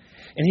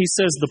 And he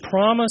says, the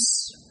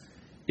promise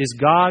is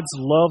God's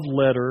love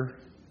letter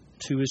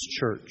to His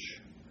church,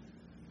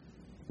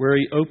 where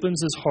He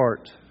opens His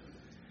heart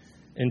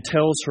and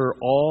tells her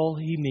all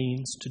He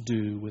means to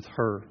do with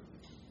her.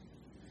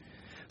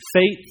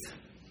 Faith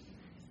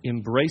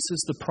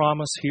embraces the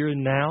promise here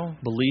and now,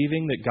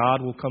 believing that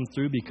God will come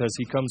through because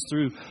He comes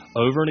through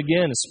over and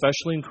again,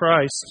 especially in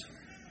Christ.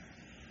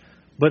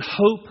 But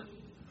hope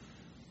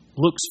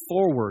looks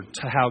forward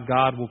to how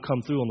God will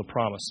come through on the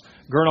promise.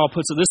 Gurnall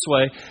puts it this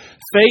way: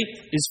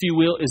 faith, if you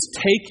will, is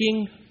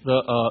taking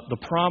the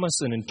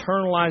promise and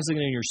internalizing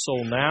it in your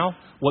soul now,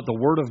 what the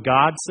Word of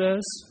God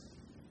says.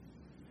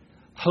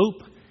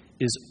 Hope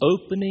is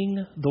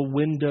opening the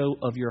window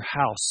of your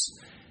house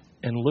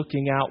and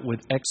looking out with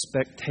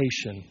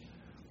expectation,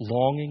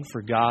 longing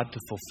for God to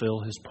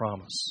fulfill His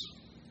promise.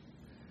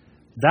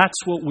 That's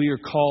what we are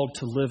called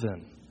to live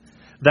in.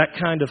 That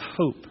kind of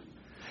hope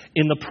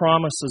in the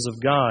promises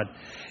of God.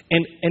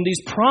 And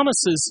these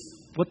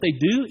promises, what they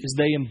do is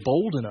they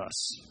embolden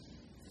us.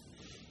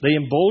 They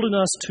embolden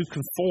us to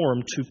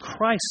conform to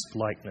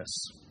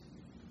Christ-likeness.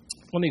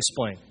 Let me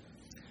explain.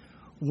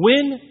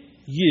 When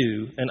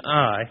you and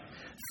I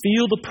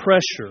feel the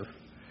pressure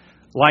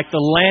like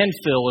the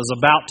landfill is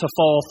about to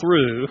fall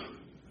through,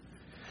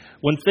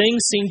 when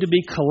things seem to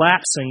be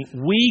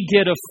collapsing, we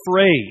get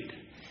afraid.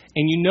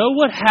 And you know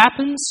what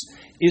happens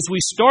is we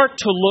start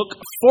to look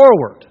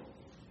forward.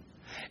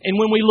 And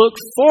when we look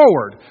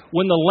forward,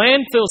 when the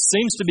landfill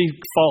seems to be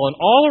falling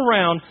all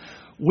around,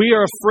 we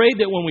are afraid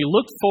that when we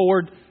look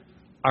forward,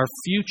 our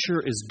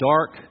future is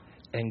dark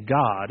and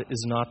God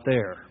is not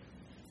there.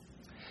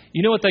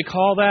 You know what they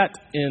call that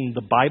in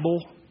the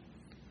Bible?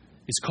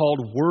 It's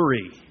called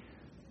worry.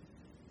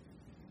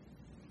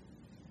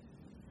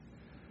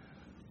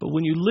 But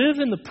when you live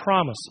in the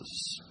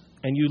promises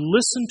and you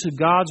listen to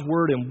God's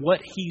Word and what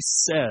He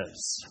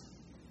says,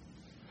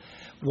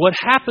 what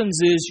happens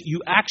is you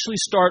actually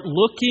start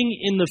looking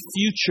in the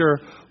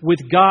future with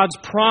God's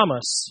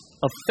promise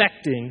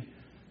affecting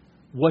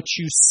what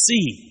you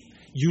see.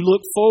 You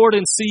look forward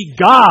and see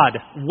God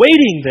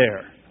waiting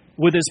there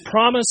with His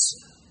promise,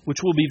 which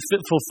will be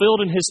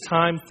fulfilled in His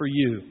time for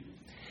you.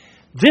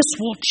 This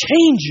will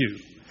change you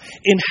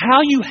in how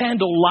you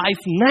handle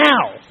life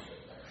now.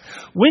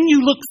 When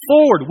you look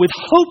forward with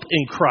hope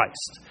in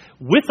Christ,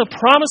 with the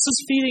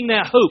promises feeding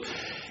that hope,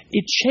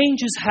 it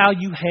changes how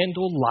you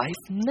handle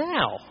life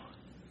now.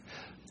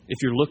 If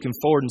you're looking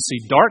forward and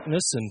see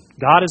darkness and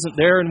God isn't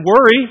there and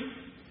worry,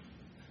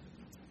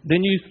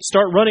 then you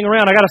start running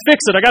around, I got to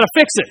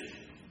fix it.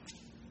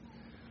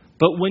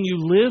 But when you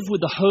live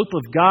with the hope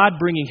of God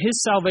bringing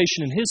His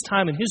salvation in His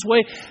time and His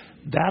way,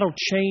 that'll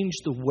change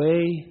the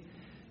way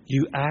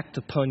you act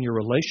upon your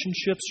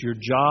relationships, your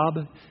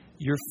job,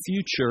 your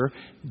future,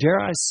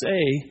 dare I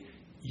say,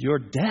 your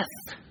death.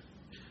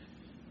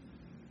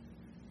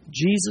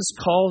 Jesus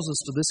calls us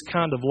to this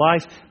kind of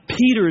life.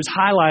 Peter is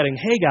highlighting,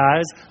 hey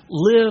guys,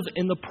 live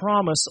in the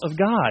promise of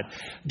God.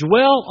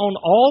 Dwell on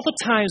all the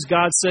times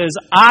God says,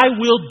 I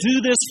will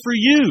do this for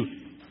you.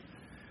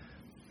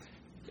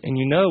 And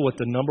you know what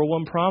the number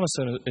one promise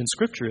in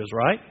Scripture is,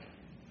 right?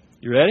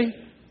 You ready?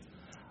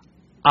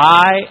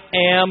 I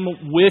am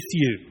with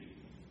you.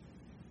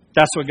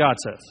 That's what God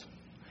says.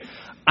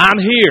 I'm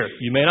here.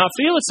 You may not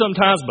feel it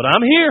sometimes, but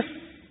I'm here.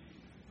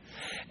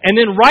 And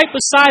then right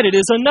beside it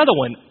is another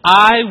one.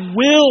 I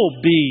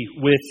will be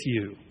with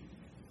you.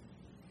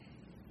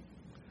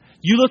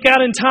 You look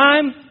out in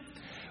time,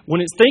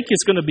 when it think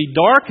it's going to be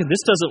dark and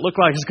this doesn't look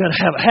like it's going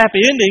to have a happy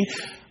ending,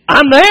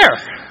 I'm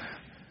there.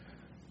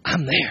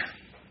 I'm there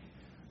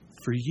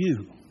for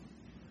you.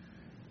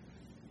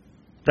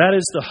 That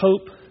is the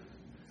hope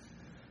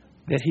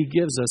that He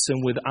gives us.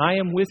 And with I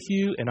am with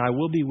you and I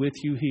will be with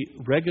you, He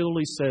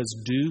regularly says,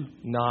 do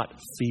not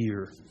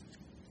fear.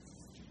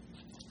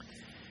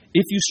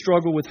 If you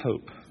struggle with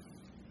hope,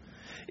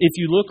 if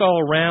you look all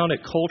around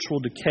at cultural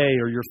decay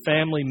or your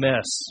family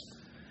mess,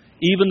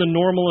 even the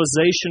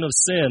normalization of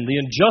sin, the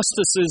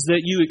injustices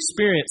that you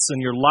experience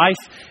in your life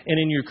and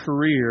in your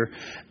career,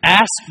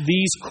 ask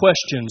these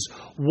questions.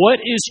 What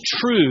is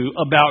true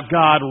about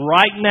God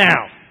right now?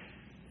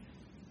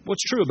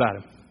 What's true about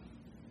Him?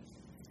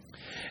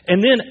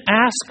 And then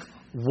ask,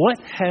 what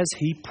has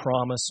He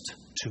promised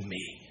to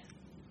me?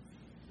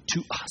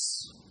 To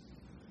us.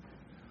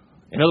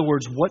 In other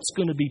words, what's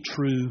going to be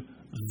true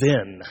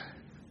then?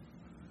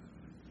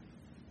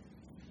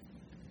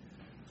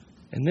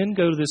 And then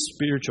go to this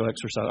spiritual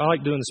exercise. I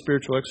like doing the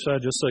spiritual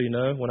exercise, just so you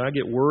know. When I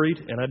get worried,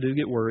 and I do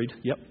get worried,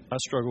 yep, I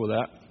struggle with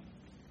that.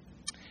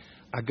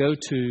 I go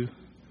to,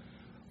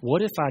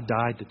 what if I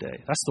died today?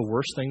 That's the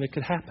worst thing that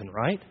could happen,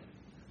 right?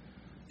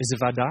 Is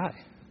if I die.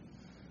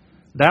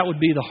 That would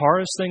be the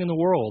hardest thing in the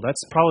world.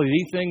 That's probably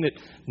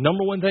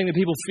number one thing that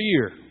people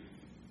fear.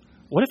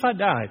 What if I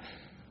died?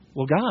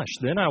 Well, gosh,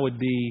 then I would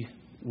be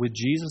with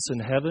Jesus in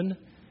heaven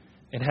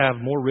and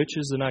have more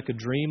riches than I could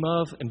dream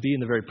of and be in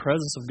the very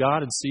presence of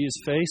God and see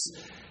His face.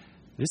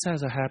 This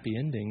has a happy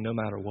ending no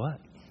matter what,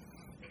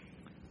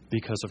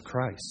 because of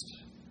Christ.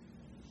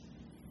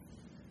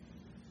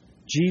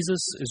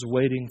 Jesus is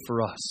waiting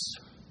for us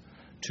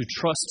to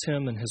trust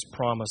Him and His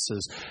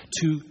promises,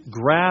 to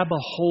grab a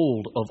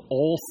hold of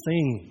all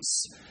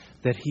things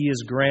that He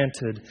has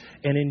granted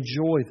and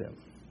enjoy them.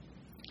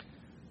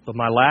 But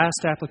my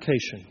last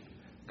application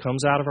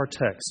comes out of our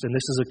text, and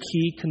this is a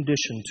key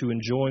condition to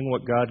enjoying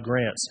what God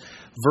grants.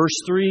 Verse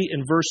 3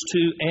 and verse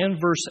 2 and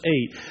verse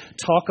 8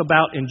 talk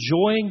about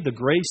enjoying the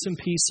grace and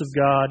peace of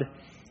God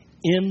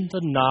in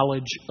the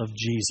knowledge of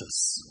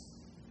Jesus.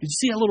 Did you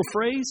see that little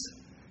phrase?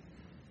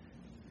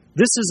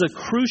 This is a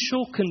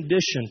crucial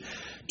condition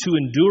to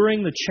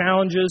enduring the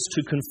challenges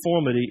to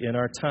conformity in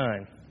our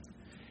time.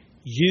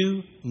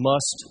 You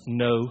must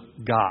know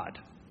God.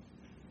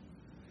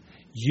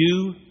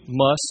 You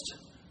must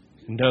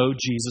know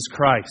Jesus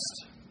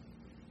Christ.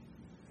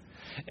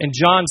 In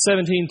John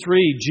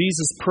 17:3,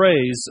 Jesus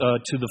prays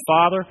to the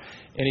Father,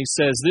 and He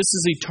says, "This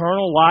is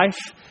eternal life,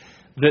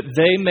 that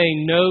they may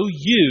know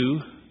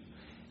You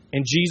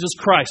and Jesus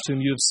Christ,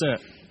 whom You have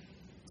sent."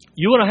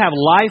 You want to have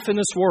life in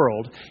this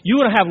world. You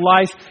want to have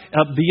life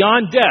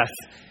beyond death.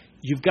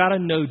 You've got to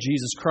know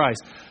Jesus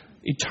Christ.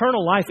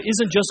 Eternal life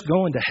isn't just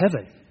going to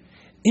heaven.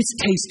 It's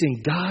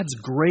tasting God's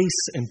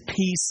grace and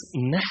peace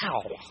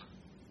now.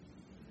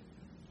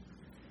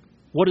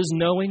 What is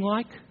knowing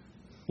like?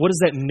 What does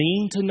that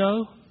mean to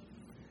know?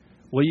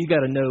 Well, you got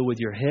to know with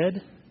your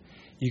head,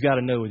 you got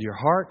to know with your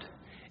heart,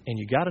 and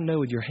you got to know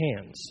with your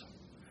hands.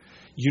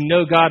 You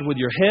know God with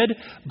your head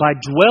by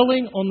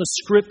dwelling on the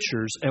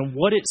Scriptures and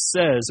what it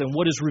says and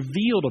what is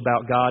revealed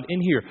about God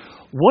in here.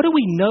 What do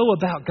we know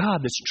about God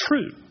that's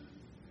true?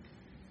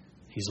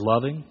 He's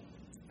loving.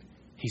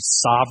 He's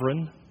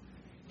sovereign.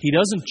 He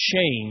doesn't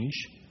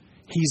change.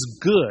 He's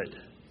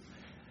good.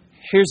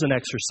 Here's an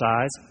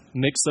exercise.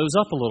 Mix those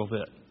up a little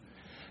bit.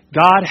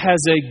 God has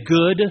a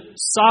good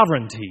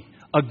sovereignty,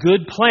 a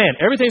good plan.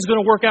 Everything's going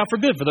to work out for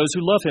good for those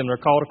who love Him and are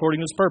called according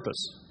to His purpose.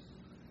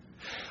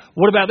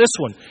 What about this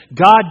one?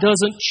 God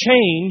doesn't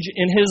change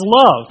in His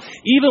love.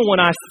 Even when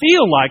I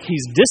feel like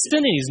He's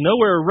distant and He's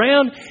nowhere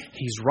around,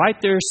 He's right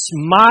there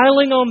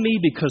smiling on me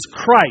because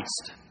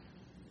Christ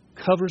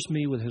covers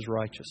me with His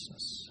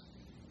righteousness.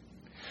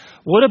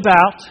 What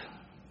about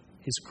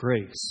His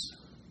grace?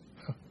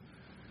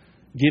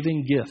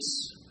 Giving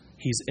gifts.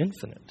 He's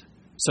infinite.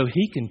 So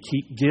He can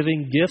keep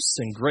giving gifts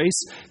and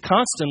grace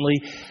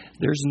constantly.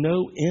 There's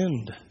no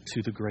end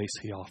to the grace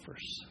He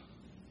offers.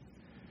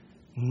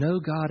 Know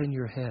God in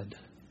your head.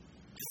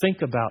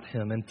 Think about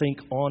Him and think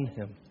on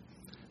Him.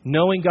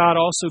 Knowing God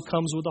also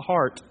comes with the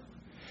heart.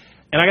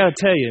 And I got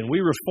to tell you, we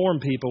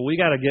Reformed people, we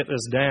got to get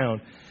this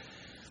down.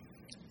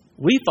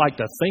 We like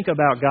to think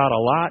about God a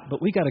lot,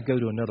 but we got to go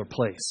to another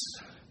place.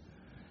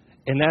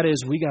 And that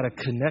is, we got to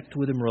connect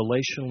with Him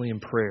relationally in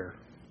prayer.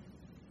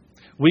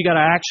 We got to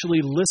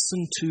actually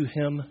listen to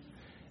Him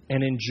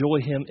and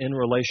enjoy Him in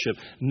relationship.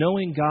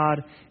 Knowing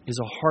God is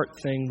a heart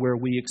thing where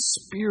we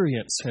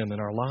experience Him in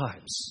our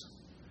lives.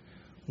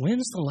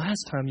 When's the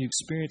last time you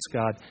experienced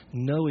God,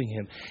 knowing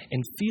Him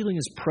and feeling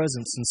His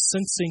presence and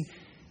sensing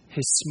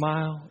His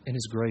smile and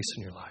His grace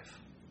in your life?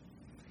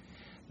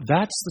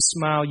 That's the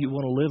smile you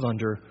want to live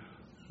under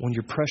when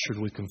you're pressured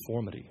with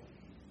conformity.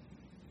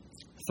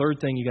 Third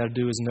thing you got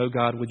to do is know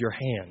God with your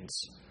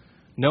hands.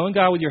 Knowing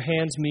God with your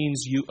hands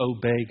means you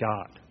obey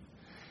God.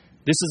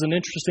 This is an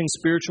interesting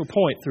spiritual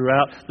point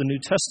throughout the New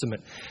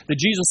Testament. That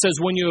Jesus says,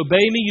 when you obey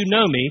me, you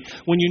know me.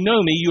 When you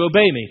know me, you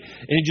obey me.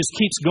 And it just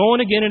keeps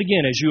going again and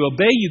again. As you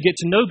obey, you get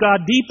to know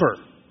God deeper.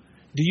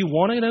 Do you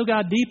want to know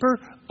God deeper?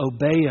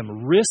 Obey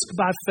Him. Risk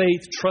by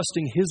faith,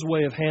 trusting His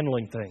way of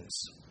handling things.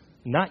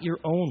 Not your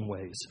own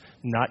ways.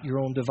 Not your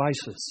own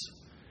devices.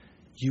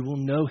 You will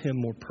know Him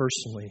more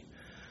personally,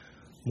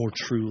 more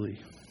truly.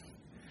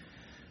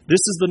 This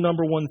is the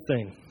number one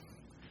thing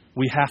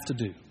we have to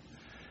do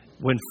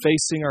when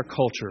facing our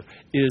culture,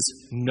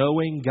 is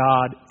knowing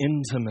God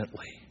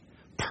intimately,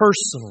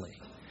 personally.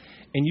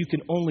 And you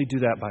can only do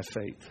that by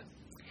faith.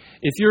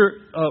 If you're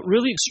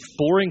really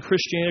exploring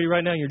Christianity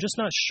right now, and you're just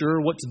not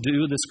sure what to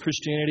do with this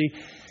Christianity,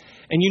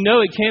 and you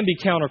know it can be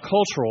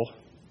countercultural,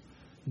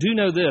 do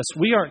know this: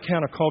 we aren't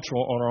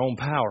countercultural on our own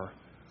power.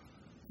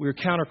 We're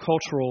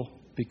countercultural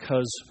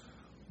because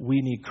we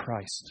need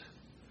Christ.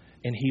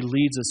 And He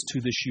leads us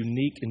to this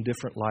unique and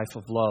different life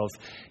of love.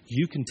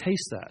 You can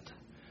taste that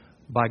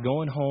by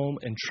going home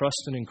and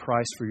trusting in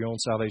Christ for your own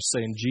salvation,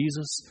 saying,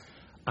 Jesus,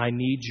 I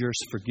need your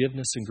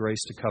forgiveness and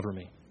grace to cover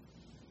me.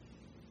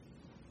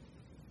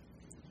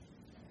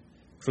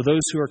 For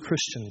those who are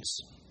Christians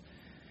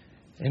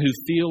and who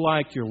feel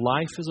like your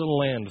life is a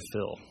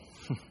landfill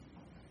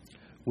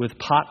with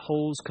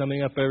potholes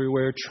coming up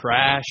everywhere,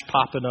 trash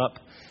popping up,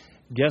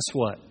 guess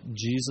what?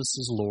 Jesus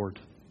is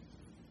Lord,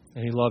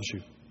 and He loves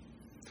you.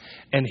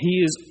 And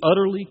He is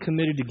utterly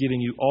committed to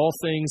giving you all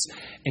things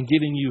and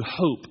giving you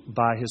hope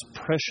by His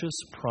precious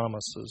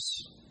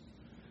promises.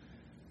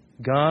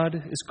 God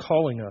is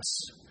calling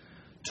us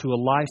to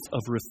a life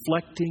of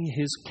reflecting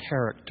His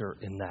character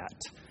in that.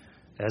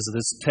 As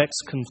this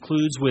text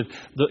concludes with,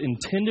 the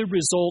intended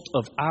result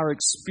of our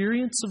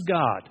experience of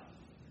God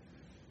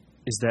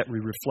is that we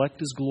reflect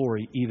His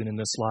glory even in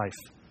this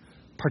life.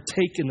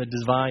 Partake in the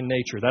divine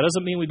nature. That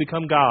doesn't mean we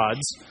become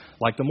gods,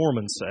 like the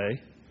Mormons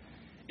say.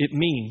 It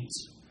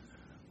means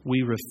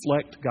we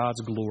reflect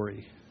God's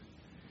glory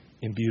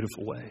in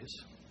beautiful ways.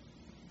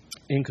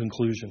 In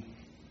conclusion,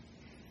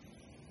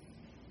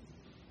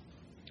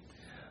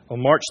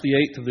 on March the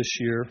 8th of this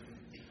year,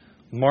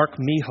 Mark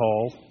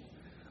Mihal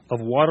of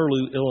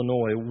Waterloo,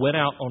 Illinois, went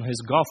out on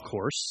his golf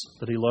course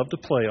that he loved to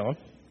play on.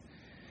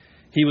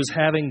 He was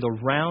having the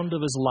round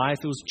of his life.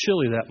 It was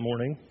chilly that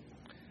morning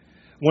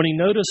when he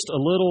noticed a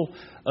little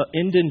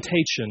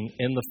indentation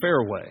in the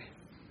fairway.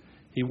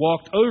 He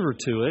walked over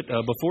to it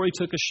before he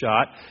took a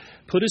shot,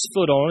 put his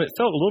foot on it. It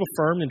felt a little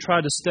firm and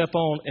tried to step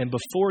on, and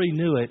before he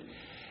knew it,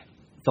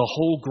 the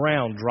whole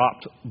ground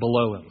dropped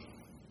below him.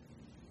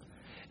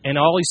 And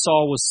all he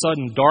saw was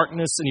sudden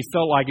darkness, and he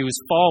felt like he was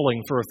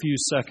falling for a few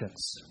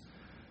seconds.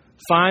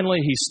 Finally,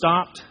 he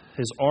stopped.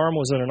 His arm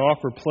was in an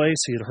awkward place.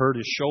 He had hurt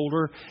his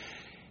shoulder.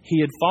 He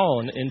had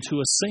fallen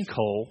into a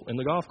sinkhole in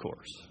the golf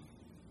course.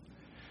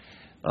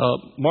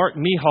 Mark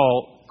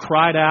Mihal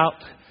cried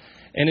out,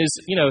 and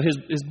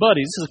his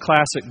buddies, this is a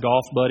classic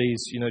golf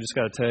buddies, just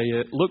got to tell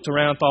you, looked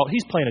around, thought,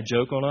 he's playing a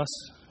joke on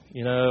us.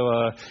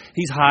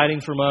 He's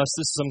hiding from us.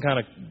 This is some kind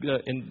of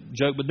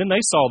joke. But then they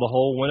saw the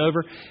hole, went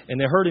over,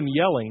 and they heard him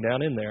yelling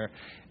down in there.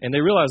 And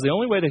they realized the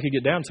only way they could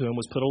get down to him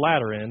was put a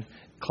ladder in,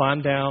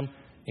 climb down,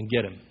 and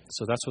get him.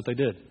 So that's what they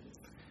did.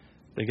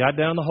 They got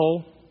down the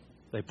hole,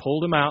 they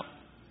pulled him out,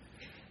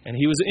 and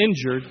he was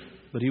injured,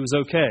 but he was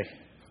okay.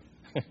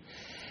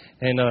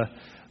 And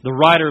the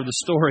writer of the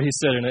story, he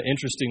said in an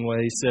interesting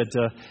way, he said,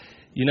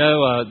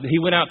 he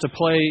went out to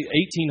play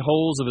 18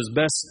 holes of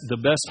the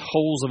best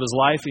holes of his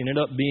life. He ended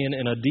up being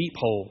in a deep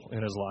hole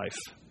in his life.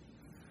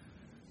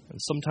 And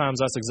sometimes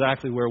that's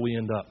exactly where we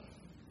end up.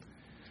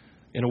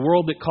 In a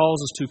world that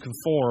calls us to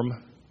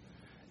conform,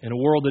 in a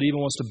world that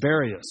even wants to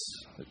bury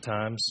us at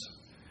times,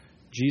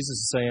 Jesus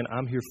is saying,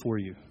 I'm here for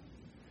you.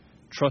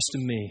 Trust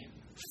in me,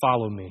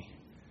 follow me,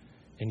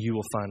 and you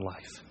will find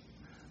life.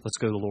 Let's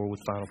go to the Lord with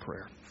final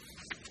prayer.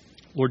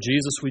 Lord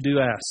Jesus, we do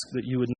ask that you would